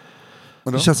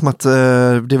 Det känns som att det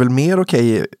är väl mer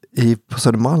okej på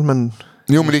Södermalm, men...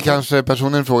 Jo, men det är kanske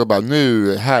personen frågar bara,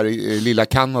 nu här i lilla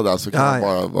Kanada så kan man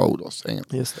bara vara oss.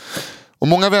 Just det. Och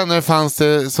många vänner fanns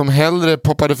det som hellre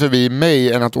poppade förbi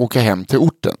mig än att åka hem till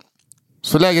orten.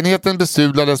 Så lägenheten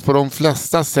besudlades på de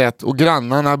flesta sätt och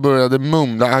grannarna började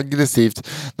mumla aggressivt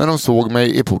när de såg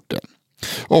mig i porten.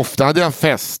 Ofta hade jag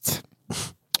fest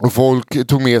och folk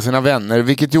tog med sina vänner,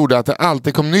 vilket gjorde att det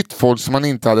alltid kom nytt folk som man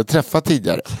inte hade träffat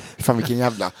tidigare. Fan vilken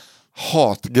jävla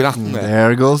hatgranne.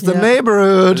 There goes the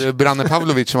neighborhood. Branne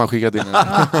Pavlovic som har skickat in den.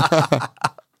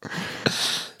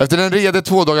 Efter en redig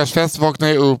 2-dagarsfest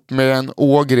vaknade jag upp med en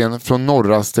ågren från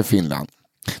norraste Finland.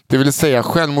 Det vill säga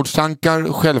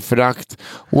självmordstankar, självförakt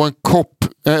och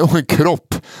en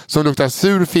kropp som luktar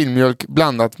sur filmjölk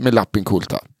blandat med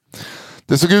lappinkulta.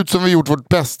 Det såg ut som vi gjort vårt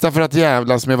bästa för att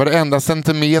jävlas med varenda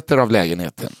centimeter av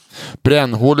lägenheten.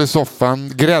 Brännhål i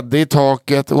soffan, grädde i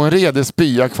taket och en redig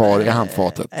spya kvar i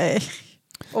handfatet.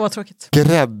 Vad tråkigt.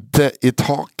 Grädde i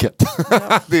taket.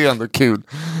 Det är ändå kul.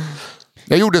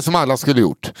 Jag gjorde som alla skulle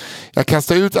gjort. Jag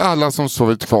kastade ut alla som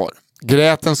sovit kvar.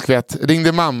 Grät en skvätt,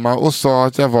 ringde mamma och sa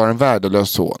att jag var en värdelös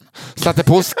son. Satte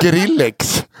på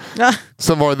Skrillex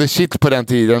som var the shit på den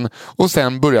tiden och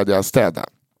sen började jag städa.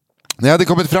 När jag hade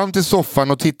kommit fram till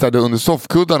soffan och tittade under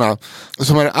soffkuddarna,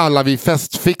 som är alla vi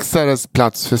festfixares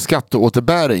plats för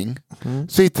skatteåterbäring,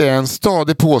 så hittade jag en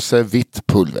stadig påse vitt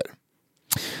pulver.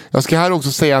 Jag ska här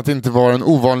också säga att det inte var en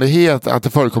ovanlighet att det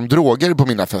förekom droger på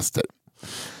mina fester.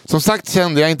 Som sagt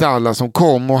kände jag inte alla som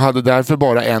kom och hade därför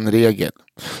bara en regel.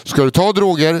 Ska du ta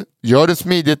droger, gör det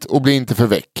smidigt och bli inte för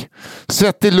väck.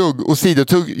 Svettig lugg och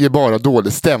sidotugg ger bara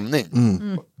dålig stämning.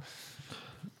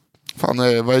 Fan,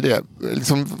 vad är det?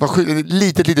 Liksom,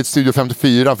 litet Studio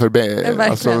 54 för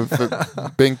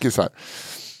bänkisar.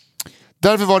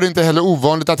 Därför var det inte heller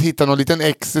ovanligt att hitta någon liten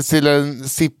ecstasy eller en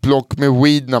ziplock med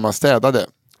weed när man städade.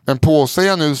 En påse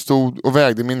jag nu stod och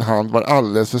vägde i min hand var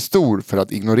alldeles för stor för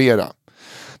att ignorera.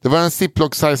 Det var en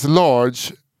ziplock size large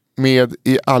med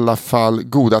i alla fall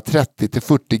goda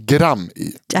 30-40 gram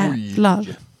i.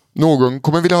 Jävlar. Någon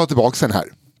kommer vilja ha tillbaka den här.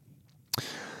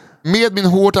 Med min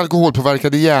hårt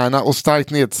alkoholpåverkade hjärna och starkt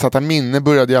nedsatta minne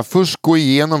började jag först gå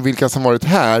igenom vilka som varit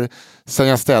här sedan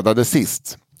jag städade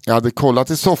sist. Jag hade kollat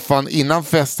i soffan innan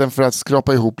festen för att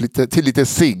skrapa ihop lite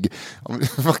cigg.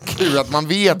 Vad kul att man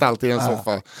vet alltid i en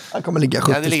soffa. Jag kommer ligga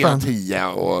 70 det ligger 10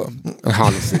 och en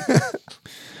halv cigg.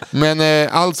 Men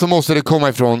alltså måste det komma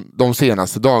ifrån de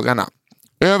senaste dagarna.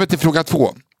 Över till fråga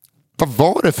 2. Vad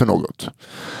var det för något?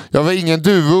 Jag var ingen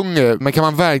duvunge, men kan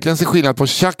man verkligen se skillnad på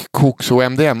chack, koks och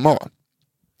MDMA?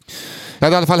 Jag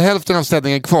hade i alla fall hälften av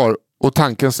städningen kvar och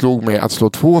tanken slog mig att slå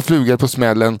 2 flugor på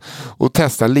smällen och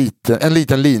testa en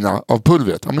liten lina av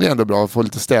pulvret. Ja, men det är ändå bra att få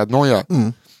lite städnoja.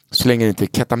 Så länge det inte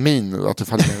är ketamin och att det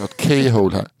faller ner något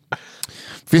K-hole här.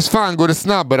 Visst fan går det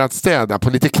snabbare att städa på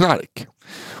lite knark.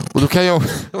 Och då kan jag...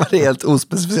 Var det helt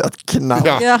ospecificerat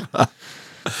knark? Ja.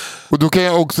 Och då kan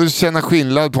jag också känna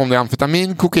skillnad på om det är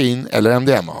amfetamin, kokain eller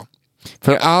MDMA.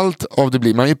 För allt av det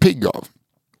blir man ju pigg av.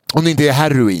 Om det inte är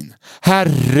heroin.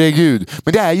 Herregud.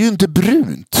 Men det är ju inte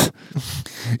brunt.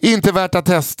 Inte värt att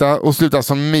testa och sluta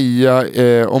som Mia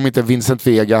om inte Vincent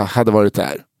Vega hade varit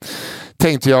där.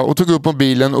 Tänkte jag och tog upp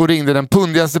mobilen och ringde den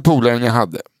pundigaste polaren jag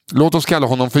hade. Låt oss kalla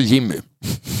honom för Jimmy.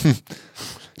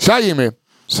 Tja Jimmy,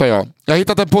 sa jag. Jag har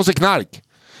hittat en påse knark.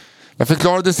 Jag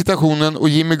förklarade situationen och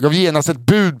Jimmy gav genast ett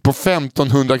bud på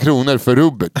 1500 kronor för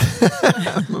rubbet.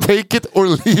 Take it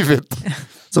or leave it.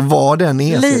 Så var den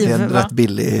ersättningen rätt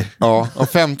billig? Ja, och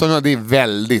 1500 det är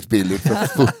väldigt billigt för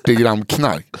 40 gram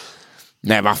knark.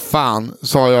 Nej, vad fan,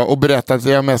 sa jag och berättade att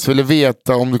jag mest ville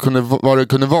veta om vad det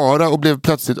kunde vara och blev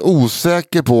plötsligt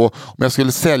osäker på om jag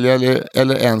skulle sälja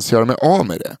eller ens göra mig av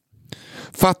med det.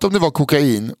 Fatta om det var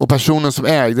kokain och personen som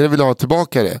ägde det ville ha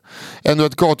tillbaka det. Ändå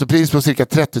ett gatupris på cirka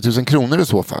 30 000 kronor i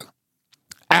så fall.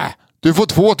 Du får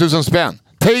 2000 spänn.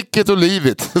 Take it or leave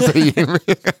it, säger Jimmy.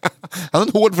 Han är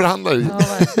en hård förhandlare.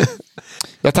 Ja,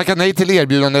 jag tackade nej till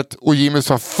erbjudandet och Jimmy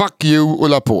sa fuck you och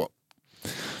la på.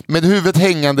 Med huvudet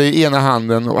hängande i ena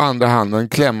handen och andra handen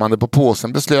klämmande på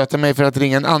påsen beslöt jag mig för att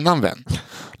ringa en annan vän.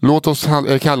 Låt oss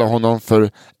kalla honom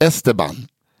för Esteban.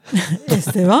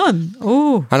 Esteban?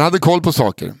 Oh. Han hade koll på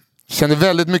saker. Kände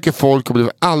väldigt mycket folk och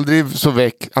blev aldrig så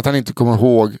väck att han inte kommer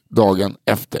ihåg dagen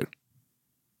efter.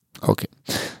 Okej.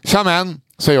 Tja man,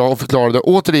 sa jag och förklarade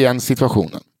återigen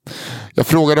situationen. Jag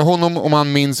frågade honom om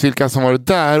han minns vilka som var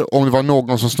där, om det var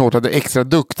någon som snortade extra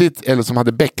duktigt eller som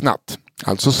hade bäcknat,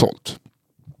 alltså sålt.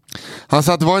 Han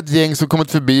sa att det var ett gäng som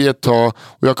kommit förbi ett tag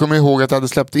och jag kommer ihåg att jag hade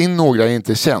släppt in några jag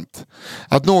inte känt.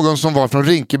 Att någon som var från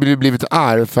Rinkeby blivit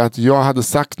arg för att jag hade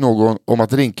sagt någon om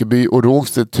att Rinkeby och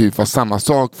Rågsved typ var samma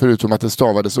sak förutom att det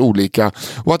stavades olika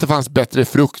och att det fanns bättre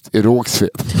frukt i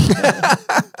Rågsved.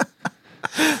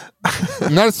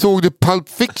 När såg du Pulp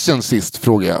Fiction sist,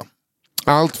 frågade jag.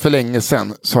 Allt för länge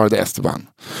sedan, svarade Esteban.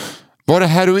 Var det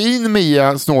heroin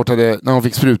Mia snortade när hon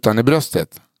fick sprutan i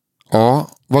bröstet? Ja,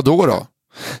 vad då?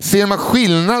 Ser man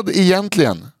skillnad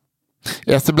egentligen?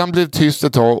 Esteban blev tyst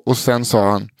ett tag och sen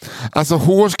sa han: alltså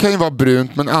hårs kan ju vara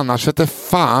brunt men annars vet det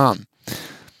fan.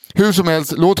 Hur som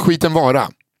helst, låt skiten vara.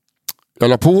 Jag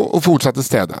la på och fortsatte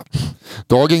städa.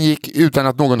 Dagen gick utan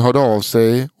att någon hörde av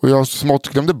sig och jag smått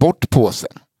glömde bort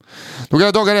påsen.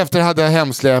 Några dagar efter hade jag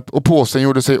hemsläp och påsen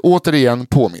gjorde sig återigen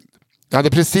påmind. Jag hade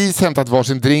precis hämtat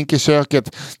varsin drink i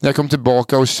köket när jag kom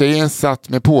tillbaka och tjejen satt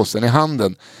med påsen i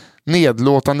handen,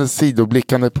 nedlåtande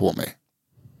sidoblickande på mig.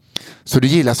 Så du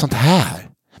gillar sånt här?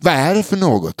 Vad är det för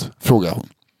något? Frågade hon.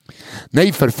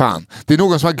 Nej för fan, det är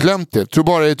någon som har glömt det. Tror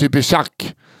bara det är typ i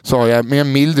tjack, sa jag med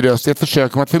en mild röst i ett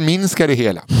försök om att förminska det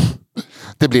hela.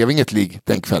 Det blev inget ligg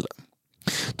den kvällen.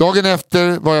 Dagen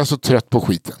efter var jag så trött på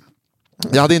skiten.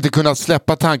 Jag hade inte kunnat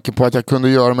släppa tanken på att jag kunde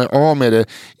göra mig av med det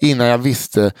innan jag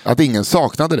visste att ingen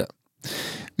saknade det.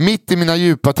 Mitt i mina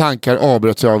djupa tankar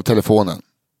avbröt jag av telefonen.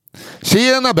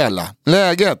 Tjena Bella,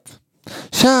 läget?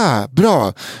 Tja,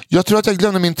 bra. Jag tror att jag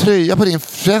glömde min tröja på din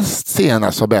fest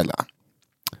senast, sa Bella.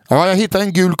 Ja, jag hittade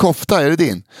en gul kofta, är det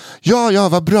din? Ja,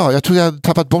 vad bra. Jag tror jag hade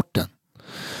tappat bort den.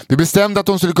 Vi bestämde att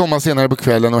hon skulle komma senare på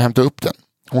kvällen och hämta upp den.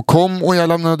 Hon kom och jag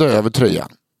lämnade över tröjan.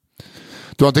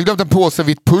 Du har inte glömt en påse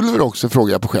vitt pulver också,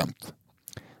 frågade jag på skämt.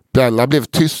 Bella blev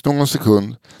tyst någon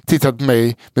sekund, tittade på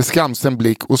mig med skamsen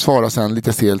blick och svarade sedan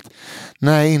lite stelt.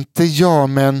 Nej, inte jag,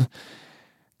 men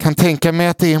kan tänka mig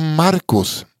att det är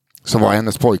Marcus som var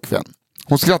hennes pojkvän.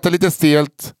 Hon skrattade lite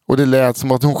stelt och det lät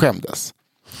som att hon skämdes.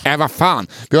 Vad fan,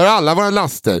 vi har alla våra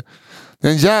laster. Det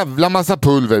är en jävla massa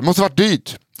pulver, det måste varit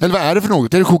dyrt. Eller vad är det för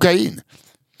något? Är det kokain?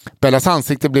 Bellas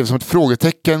ansikte blev som ett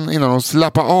frågetecken innan hon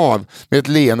slappade av med ett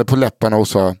leende på läpparna och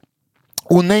sa: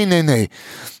 Åh nej.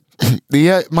 Det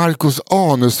är Marcus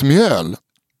anusmjöl.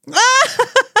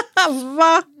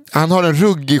 Va? Han har en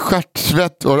ruggig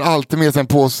stjärtsvett och har alltid med sig en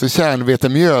påse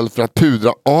kärnvetemjöl för att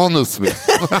pudra anus med.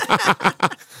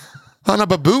 Han har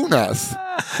baboon-ass.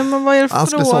 Men vad är det för Han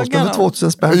skulle sålt den för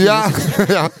 2000 spänn. Ja.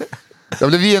 Jag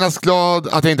blev genast glad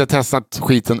att jag inte testat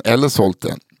skiten eller sålt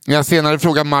den. När jag senare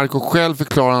frågade Marco själv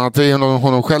förklarade han att det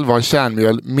honom själv var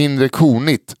kärnmjöl mindre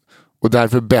kornigt och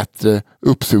därför bättre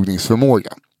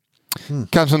uppsugningsförmåga.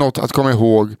 Kanske något att komma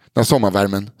ihåg när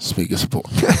sommarvärmen smyger sig på.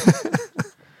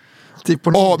 Typ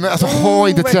på men alltså ha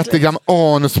inte 30 gram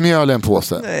anusmjöl i en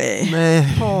påse. Nej.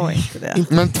 Ha inte det.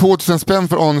 Men 2000 spänn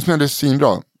för anusmjöl är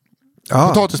svinbra. Ja.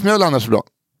 Potatismjöl annars är bra.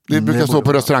 Det brukar stå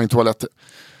på restaurangtoaletter.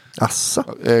 Asså.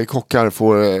 Kockar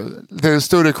får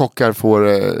större kockar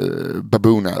får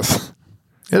baboon-ass.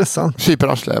 Är det sant?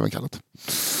 Kyperarsle även kallat.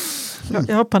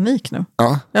 Jag har panik nu.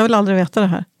 Ja. Jag vill aldrig veta det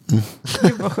här.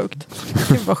 Gud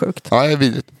vad sjukt. Ja, det är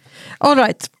vidrigt. All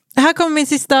right. Här kommer min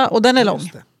sista och den är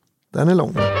lång. Den är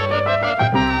lång.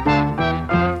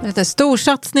 Det heter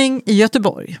Storsatsning i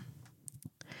Göteborg.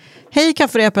 Hej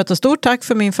kafferepet och stort tack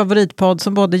för min favoritpodd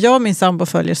som både jag och min sambo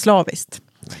följer slaviskt.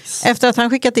 Nice. Efter att han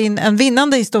skickat in en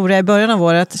vinnande historia i början av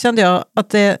året kände jag att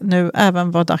det nu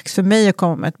även var dags för mig att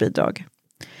komma med ett bidrag.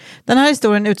 Den här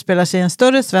historien utspelar sig i en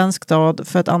större svensk stad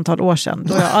för ett antal år sedan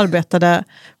då jag arbetade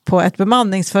på ett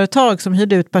bemanningsföretag som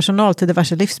hyrde ut personal till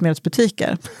diverse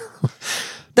livsmedelsbutiker.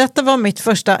 Detta var mitt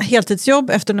första heltidsjobb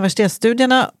efter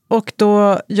universitetsstudierna och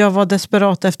då jag var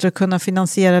desperat efter att kunna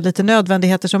finansiera lite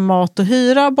nödvändigheter som mat och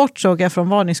hyra bortsåg jag från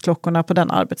varningsklockorna på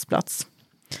den arbetsplats.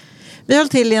 Vi höll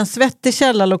till i en svettig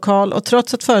källarlokal och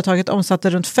trots att företaget omsatte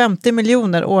runt 50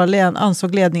 miljoner årligen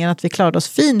ansåg ledningen att vi klarade oss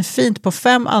fint på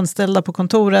 5 anställda på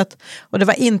kontoret och det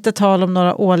var inte tal om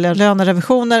några årliga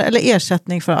lönerevisioner eller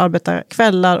ersättning för att arbeta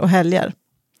kvällar och helger.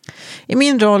 I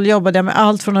min roll jobbade jag med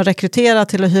allt från att rekrytera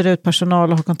till att hyra ut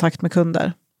personal och ha kontakt med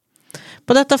kunder.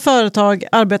 På detta företag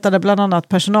arbetade bland annat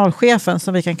personalchefen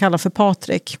som vi kan kalla för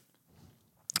Patrik.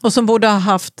 Och som borde ha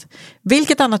haft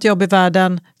vilket annat jobb i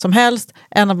världen som helst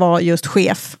än att vara just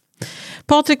chef.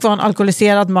 Patrik var en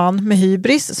alkoholiserad man med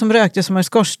hybris som rökte som en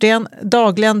skorsten,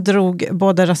 dagligen drog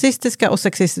både rasistiska och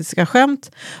sexistiska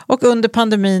skämt och under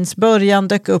pandemins början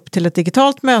dök upp till ett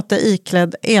digitalt möte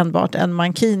iklädd enbart en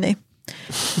mankini.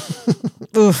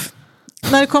 Uff.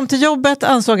 När det kom till jobbet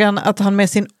ansåg han att han med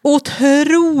sin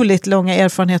otroligt långa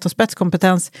erfarenhet och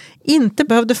spetskompetens inte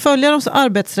behövde följa de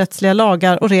arbetsrättsliga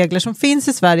lagar och regler som finns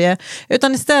i Sverige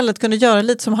utan istället kunde göra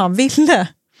lite som han ville.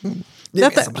 Det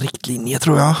är som riktlinje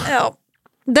tror jag. Ja.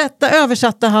 Detta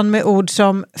översatte han med ord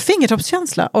som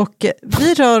fingertoppskänsla och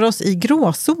vi rör oss i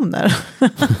gråzoner.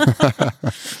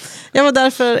 Jag var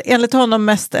därför enligt honom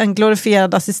mest en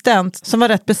glorifierad assistent som var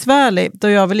rätt besvärlig då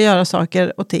jag ville göra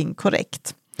saker och ting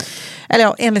korrekt. Eller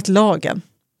ja, enligt lagen.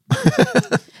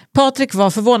 Patrik var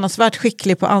förvånansvärt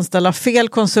skicklig på att anställa fel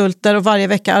konsulter och varje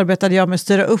vecka arbetade jag med att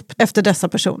styra upp efter dessa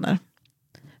personer.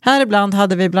 Här ibland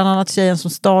hade vi bland annat tjejen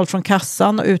som stal från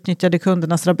kassan och utnyttjade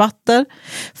kundernas rabatter.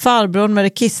 Farbrorn med det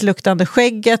kissluktande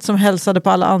skägget som hälsade på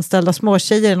alla anställda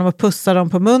småtjejer genom att pussa dem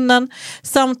på munnen.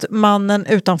 Samt mannen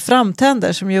utan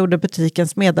framtänder som gjorde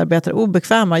butikens medarbetare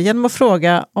obekväma genom att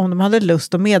fråga om de hade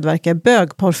lust att medverka i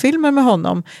bögporrfilmer med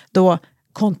honom då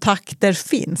kontakter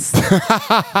finns.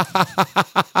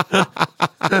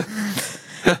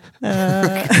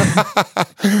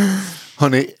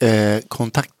 Hörrni,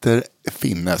 kontakter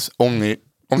finns. Om ni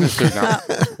skulle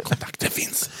kontakter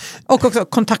finns. Och också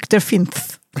kontakter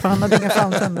finns. För han hade inga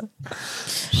framtänder.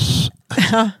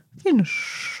 Ja, finns.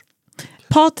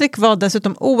 Patrik var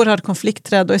dessutom oerhört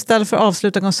konflikträdd och istället för att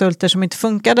avsluta konsulter som inte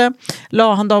funkade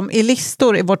la han dem i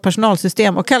listor i vårt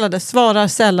personalsystem och kallade svarar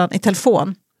sällan i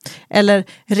telefon. Eller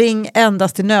ring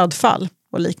endast i nödfall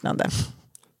och liknande.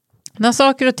 När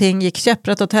saker och ting gick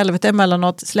käpprätt åt helvete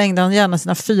emellanåt slängde han gärna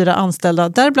sina 4 anställda,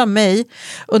 däribland mig,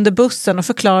 under bussen och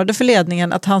förklarade för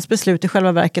ledningen att hans beslut i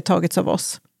själva verket tagits av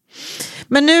oss.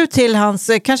 Men nu till hans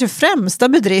kanske främsta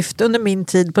bedrift under min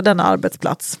tid på denna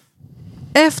arbetsplats.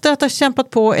 Efter att ha kämpat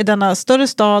på i denna större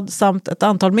stad samt ett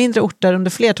antal mindre orter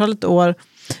under flertalet år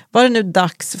var det nu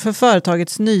dags för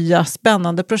företagets nya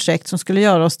spännande projekt som skulle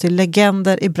göra oss till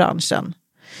legender i branschen.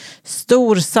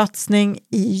 Stor satsning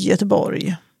i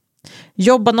Göteborg.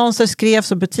 Jobbannonser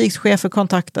skrevs och butikschefer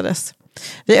kontaktades.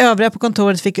 Vi övriga på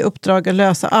kontoret fick i uppdrag att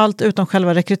lösa allt utom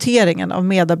själva rekryteringen av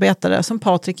medarbetare som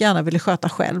Patrik gärna ville sköta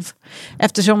själv.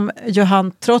 Eftersom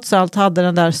han trots allt hade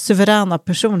den där suveräna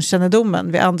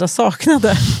personkännedomen vi andra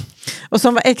saknade. Och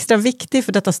som var extra viktig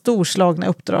för detta storslagna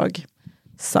uppdrag.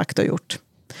 Sagt och gjort.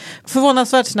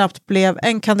 Förvånansvärt snabbt blev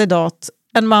en kandidat,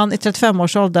 en man i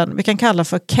 35-årsåldern, vi kan kalla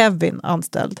för Kevin,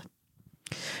 anställd.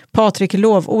 Patrik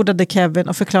lovordade Kevin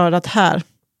och förklarade att här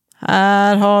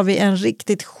har vi en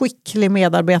riktigt skicklig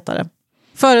medarbetare.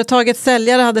 Företagets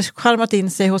säljare hade charmat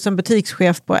in sig hos en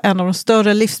butikschef på en av de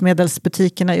större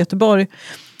livsmedelsbutikerna i Göteborg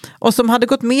och som hade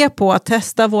gått med på att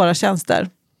testa våra tjänster.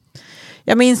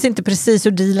 Jag minns inte precis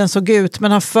hur dealen såg ut,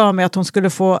 men har för mig att hon skulle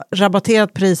få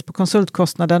rabatterat pris på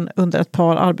konsultkostnaden under ett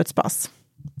par arbetspass.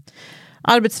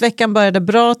 Arbetsveckan började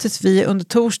bra tills vi under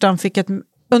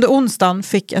onsdagen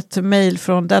fick ett mejl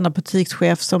från denna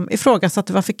butikschef som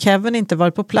ifrågasatte varför Kevin inte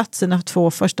varit på plats sina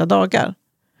 2 första dagar.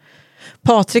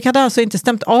 Patrik hade alltså inte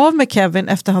stämt av med Kevin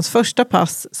efter hans första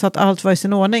pass så att allt var i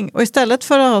sin ordning, och istället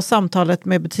för att ha samtalet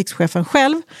med butikschefen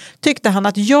själv tyckte han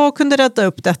att jag kunde rädda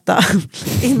upp detta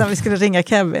innan vi skulle ringa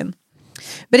Kevin.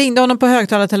 Vi ringde honom på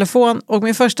högtalartelefon och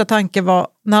min första tanke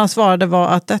när han svarade var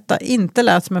att detta inte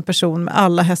lät som en person med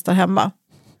alla hästar hemma.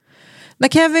 När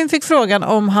Kevin fick frågan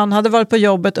om han hade varit på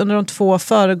jobbet under de 2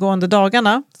 föregående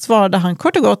dagarna svarade han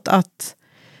kort och gott att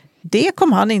det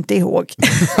kom han inte ihåg.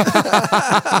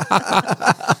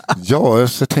 Ja,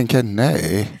 så tänker jag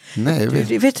nej.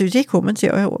 Vet du, det kommer inte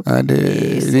jag ihåg. Nej,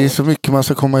 det är så mycket man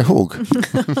ska komma ihåg.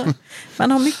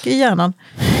 Man har mycket i hjärnan.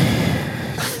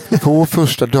 På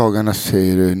första dagarna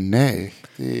säger du nej.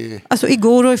 Alltså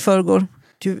igår och i förrgår.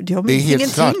 Jag minns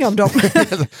ingenting om dem.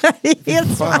 Det är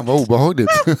helt svart. Fan vad obehagligt.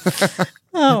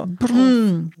 Ja.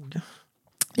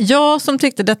 Jag som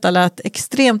tyckte detta lät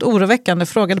extremt oroväckande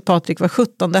frågade Patrik vad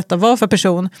 17 detta var för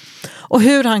person och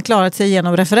hur han klarat sig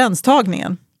genom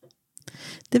referenstagningen.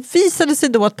 Det visade sig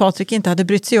då att Patrik inte hade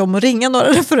brytt sig om att ringa några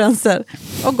referenser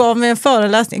och gav mig en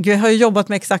föreläsning. Jag har ju jobbat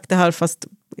med exakt det här fast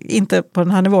inte på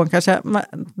den här nivån kanske,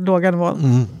 låga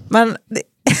nivån. Men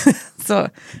så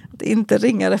att inte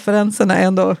ringa referenserna är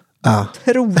ändå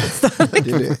otroligt starkt.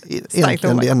 Det är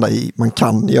egentligen det enda man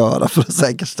kan göra för att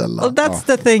säkerställa. Och that's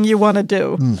the thing you want to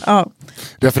do.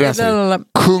 Referenser.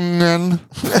 Kungen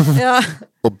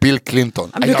och Bill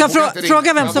Clinton. Du kan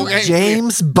fråga vem som...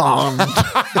 James Bond.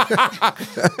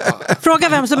 Fråga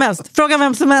vem som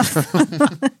helst.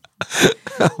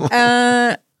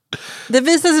 Det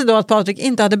visade sig då att Patrik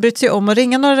inte hade brytt sig om att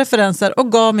ringa några referenser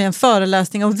och gav mig en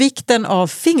föreläsning om vikten av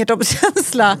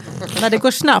fingertoppskänsla när det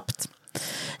går snabbt.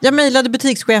 Jag mejlade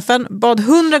butikschefen, bad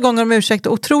 100 gånger om ursäkt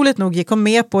och otroligt nog gick hon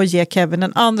med på att ge Kevin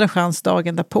en andra chans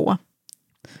dagen därpå.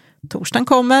 Torsdagen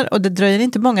kommer och det dröjer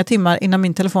inte många timmar innan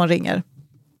min telefon ringer.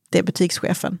 Det är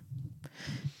butikschefen.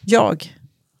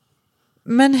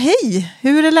 Men hej,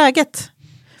 hur är läget?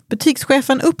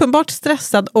 Butikschefen uppenbart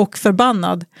stressad och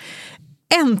förbannad.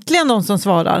 Äntligen någon som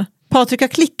svarar. Patrik har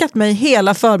klickat mig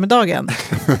hela förmiddagen.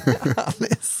 Han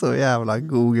är så jävla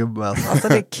god gubbe. Alltså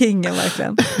det är kingen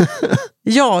verkligen.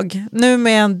 Jag, nu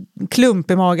med en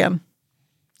klump i magen.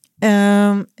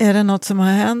 Är det något som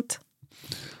har hänt?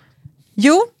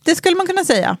 Jo, det skulle man kunna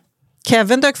säga.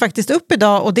 Kevin dök faktiskt upp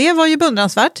idag och det var ju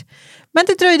beundransvärt. Men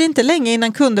det dröjde inte länge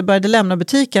innan kunder började lämna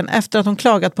butiken efter att hon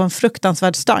klagat på en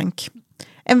fruktansvärd stank.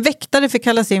 En väktare fick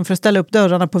kallas in för att ställa upp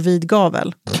dörrarna på vid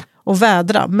gavel och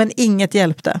vädra, men inget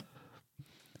hjälpte.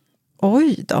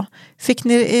 Oj då. Fick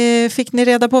ni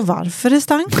reda på varför det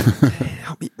stank?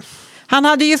 Han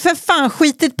hade ju för fan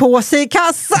skitit på sig i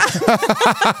kassa.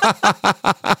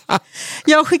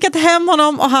 Jag har skickat hem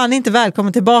honom och han är inte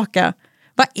välkommen tillbaka.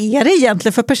 Vad är det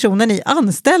egentligen för personer ni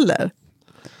anställer?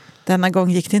 Denna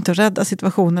gång gick det inte att rädda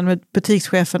situationen med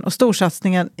butikschefen och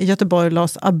storsatsningen i Göteborg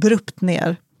lades abrupt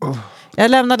ner.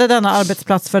 Jag lämnade denna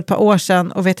arbetsplats för ett par år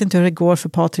sedan och vet inte hur det går för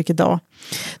Patrik idag.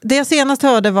 Det jag senast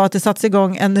hörde var att det satts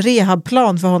igång en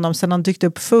rehabplan för honom sedan han dykt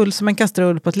upp full som en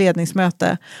kastrull på ett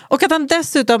ledningsmöte. Och att han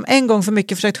dessutom en gång för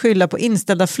mycket försökt skylla på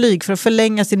inställda flyg för att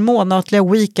förlänga sin månatliga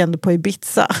weekend på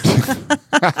Ibiza.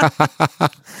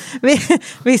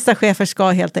 Vissa chefer ska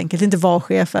helt enkelt inte vara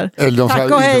chefer. Eller de ska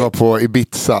inte vara på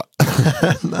Ibiza.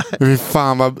 Fy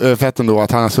fan vad fett ändå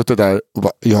att han har suttit där och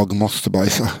bara, jag måste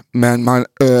bajsa. Men man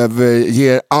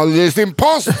överger aldrig sin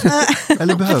post.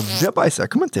 Eller behövde jag bajsa? Jag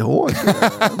kommer inte ihåg.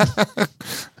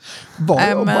 Var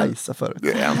jag bajsa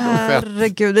förut?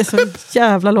 Herregud, det är så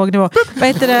jävla låg nivå. Vad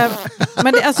heter det?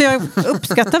 Men det, alltså jag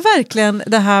uppskattar verkligen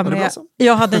det här med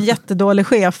jag hade en jättedålig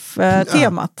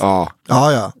chef-temat. Ja.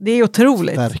 Det är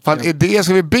otroligt. Fan, är det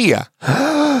ska vi be? Det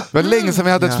var länge sedan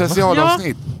vi hade ett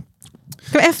specialavsnitt.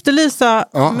 Ska vi efterlysa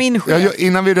min chef?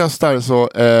 Innan vi röstar så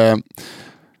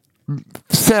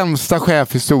sämsta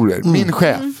chefhistorier. Min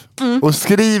chef. Och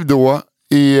skriv då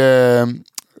i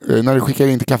när du skickar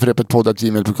in till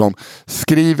kafferepetpodd@gmail.com,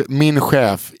 skriv min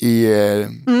chef i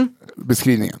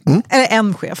beskrivningen. Eller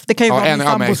en chef. Det kan ju vara en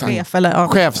sambochef. Eller,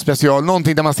 chefspecial,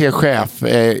 någonting där man ser chef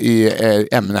i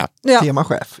ämne.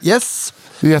 Temachef. Yes.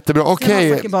 Jättebra.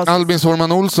 Okej, Albin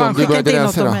Sorman Olsson, du började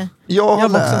läsa då. Jag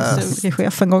var också en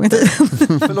chef en gång i tiden.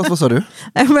 Förlåt, vad sa du?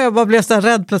 Jag bara blev så här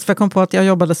rädd plötsligt för jag kom på att jag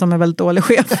jobbade som en väldigt dålig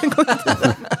chef en gång i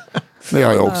tiden. Det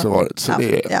har jag också varit. Så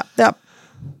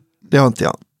det har inte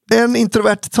jag. En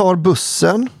introvert tar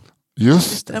bussen.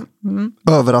 Just det.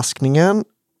 Överraskningen.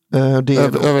 Det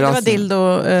var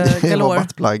dildo galore.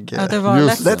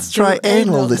 Let's try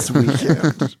anal this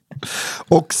weekend.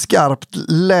 Och skarpt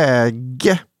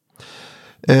läge.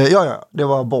 Det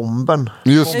var bomben.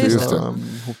 Just det.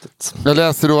 Hotet. Jag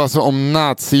läste då alltså om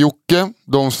Nazi-Jocke,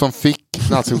 de som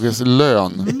fick Nazi-Jockes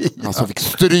lön. Alltså fick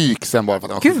stryk sen bara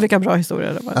för att Gud, vilka bra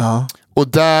historier det var. Ja. Och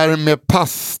där med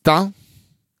pasta.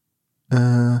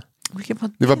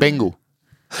 Det var Bengo.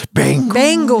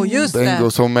 Bengo, just det.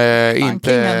 Bengo som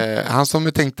inte... Han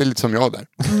som tänkte lite som jag där.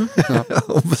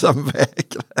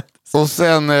 Och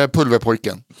sen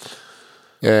Pulverpojken.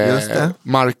 Just det.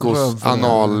 Marcos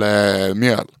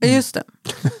analmjöl. Just det.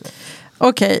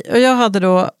 Okej, och jag hade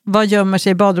då vad gömmer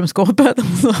sig i badrumsskåpet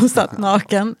som satt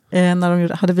naken när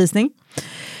de hade visning.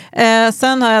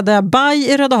 Sen hade jag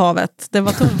baj i Röda havet. Det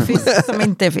var tonfisk som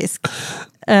inte är fisk.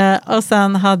 Och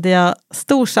sen hade jag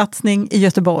storsatsning i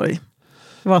Göteborg.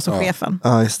 Det var så chefen.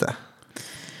 Ja, just det.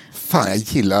 Fan, jag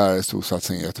gillar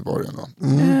storsatsning i Göteborg.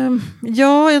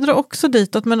 Ja, jag drar också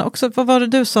ditåt. Men också, vad var det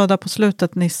du sa där på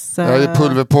slutet, Nisse? Ja, det är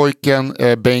Pulverpojken,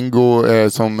 Bengo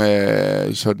som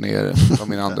körde ner av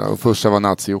min andra. Och första var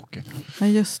Nazi-Jocke. Ja,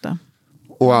 just det.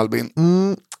 Och Albin.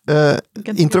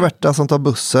 Introverta som tar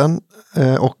bussen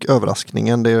och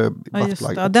överraskningen, det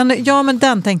är men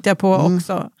den tänkte jag på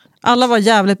också. Alla var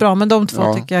jävligt bra, men de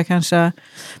två tycker jag kanske...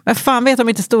 Men fan, vet om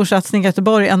inte storsatsning i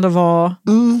Göteborg ändå var...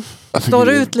 Står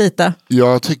ut lite.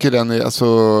 Jag tycker den är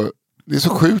alltså... Det är så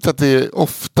sjukt att det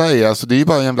ofta är... Alltså det är ju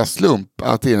bara en jävla slump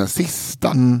att det är den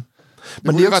sista.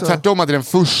 Men det är också tvärtom att det är den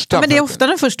första. Men det är ofta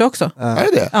den första också.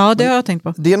 Är det? Ja, det har jag tänkt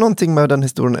på. Det är någonting med den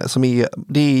historien som är...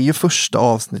 Det är ju första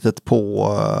avsnittet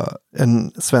på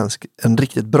en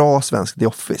riktigt bra svensk The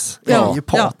Office.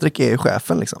 Patrik är ju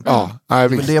chefen liksom. Det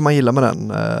är det man gillar med den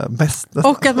mest.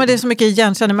 Och att det är så mycket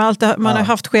igenkänning. Man har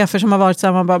haft chefer som har varit så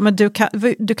här, man bara, men du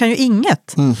kan ju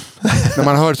inget. När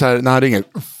man hör så här, när han ringer...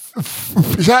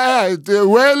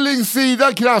 Wellings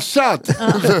sida kraschat.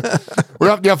 Och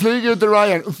jag flyger ut till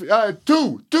Ryan.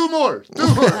 Two more.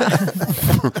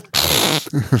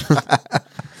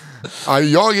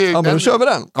 Men då kör vi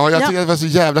den. Ja, jag tycker det var så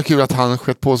jävla kul att han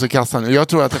skett på sig kassan. Jag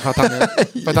tror att det är för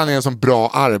att han är en sån bra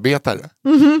arbetare.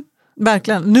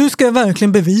 Verkligen. Nu ska jag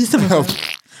verkligen bevisa mig.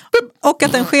 Och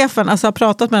att den chefen har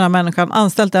pratat med den här människan,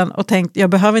 anställt den och tänkt, jag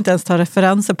behöver inte ens ta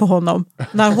referenser på honom.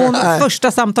 När hon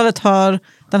första samtalet hör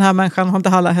den här människan har inte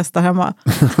alla hästar hemma.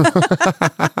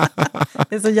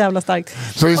 Det är så jävla starkt.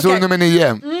 Så historia nummer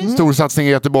 9, storsatsning i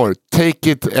Göteborg.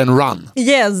 Take it and run.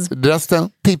 Yes. Resten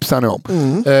tipsar ni om.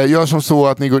 Gör som så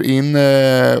att ni går in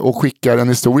och skickar en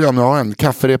historia om ni har en.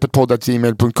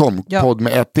 kafferepetpodd@gmail.com. Podd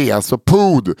med 1D, alltså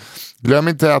pod. Glöm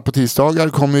inte att på tisdagar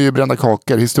kommer ju brända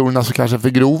kakor. Historierna så kanske för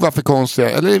grova, för konstiga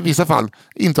eller i vissa fall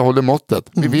inte håller måttet.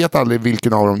 Vi vet aldrig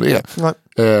vilken av dem det är.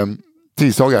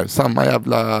 Tisdagar, samma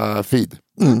jävla feed.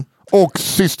 Och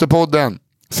systerpodden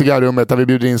Cigarrummet, där vi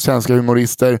bjuder in svenska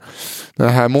humorister. Den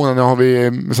här månaden har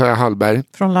vi Messiah Hallberg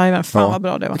från liven. Fan vad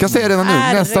bra det var. Vi kan säga redan nu,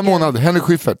 nästa månad Henrik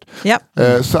Schyffert.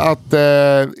 Så att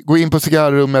gå in på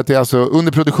Cigarrummet, det är alltså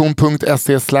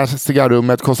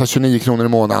underproduktion.se/cigarrummet, kostar 29 kronor i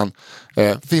månaden.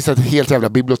 Finns ett helt jävla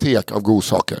bibliotek av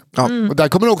godsaker. Och där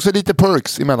kommer också lite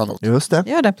perks emellanåt. Just det.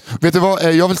 Gör det. Vet du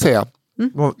vad jag vill säga?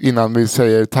 Innan vi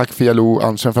säger tack för Jalou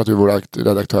Andersen för att du är vår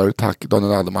redaktör. Tack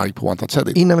Daniel Aldermark på One Touch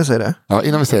Edit. Innan vi säger det? Ja,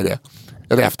 innan vi säger det.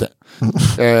 Eller efter.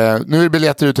 Nu är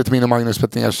biljetter ute till min och Magnus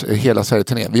Petners hela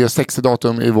Sverige-turné. Vi har 60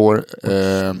 datum i vår.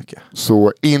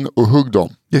 Så in och hugg dem.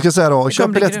 Jag ska säga då, köp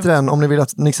biljetter till den om ni vill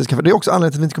att Nisse ska... Det är också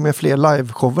anledningen till att vi inte kommer göra fler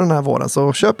live-shower den här våren.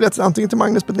 Så köp biljetter antingen till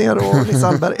Magnus Petner och Nisse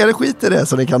Hallberg. Eller skit i det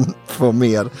så ni kan få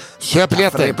mer. Köp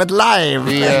biljetter. Live!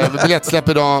 Det är biljettsläpp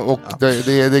idag och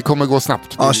det kommer gå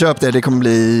snabbt. Ja, köp det. Det kommer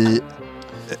bli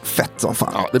fett som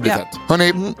fan. Ja, det blir fett.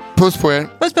 Hörrni, puss på er.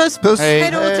 Puss. Hej.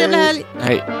 Hej då, trevlig helg.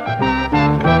 Hej.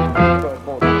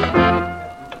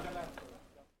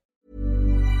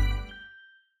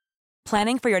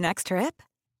 Planning for your next trip?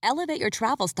 Elevate your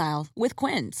travel style with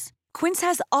Quince. Quince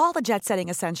has all the jet-setting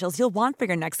essentials you'll want for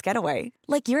your next getaway,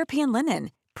 like European linen,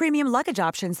 premium luggage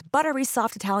options, buttery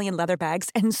soft Italian leather bags,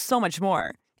 and so much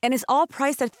more. And is all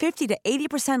priced at 50 to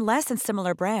 80% less than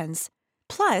similar brands.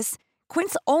 Plus,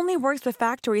 Quince only works with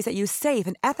factories that use safe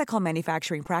and ethical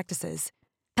manufacturing practices.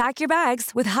 Pack your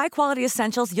bags with high-quality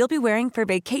essentials you'll be wearing for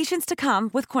vacations to come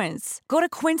with Quince. Go to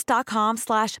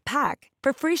quince.com/pack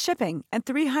for free shipping and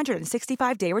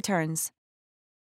 365-day returns.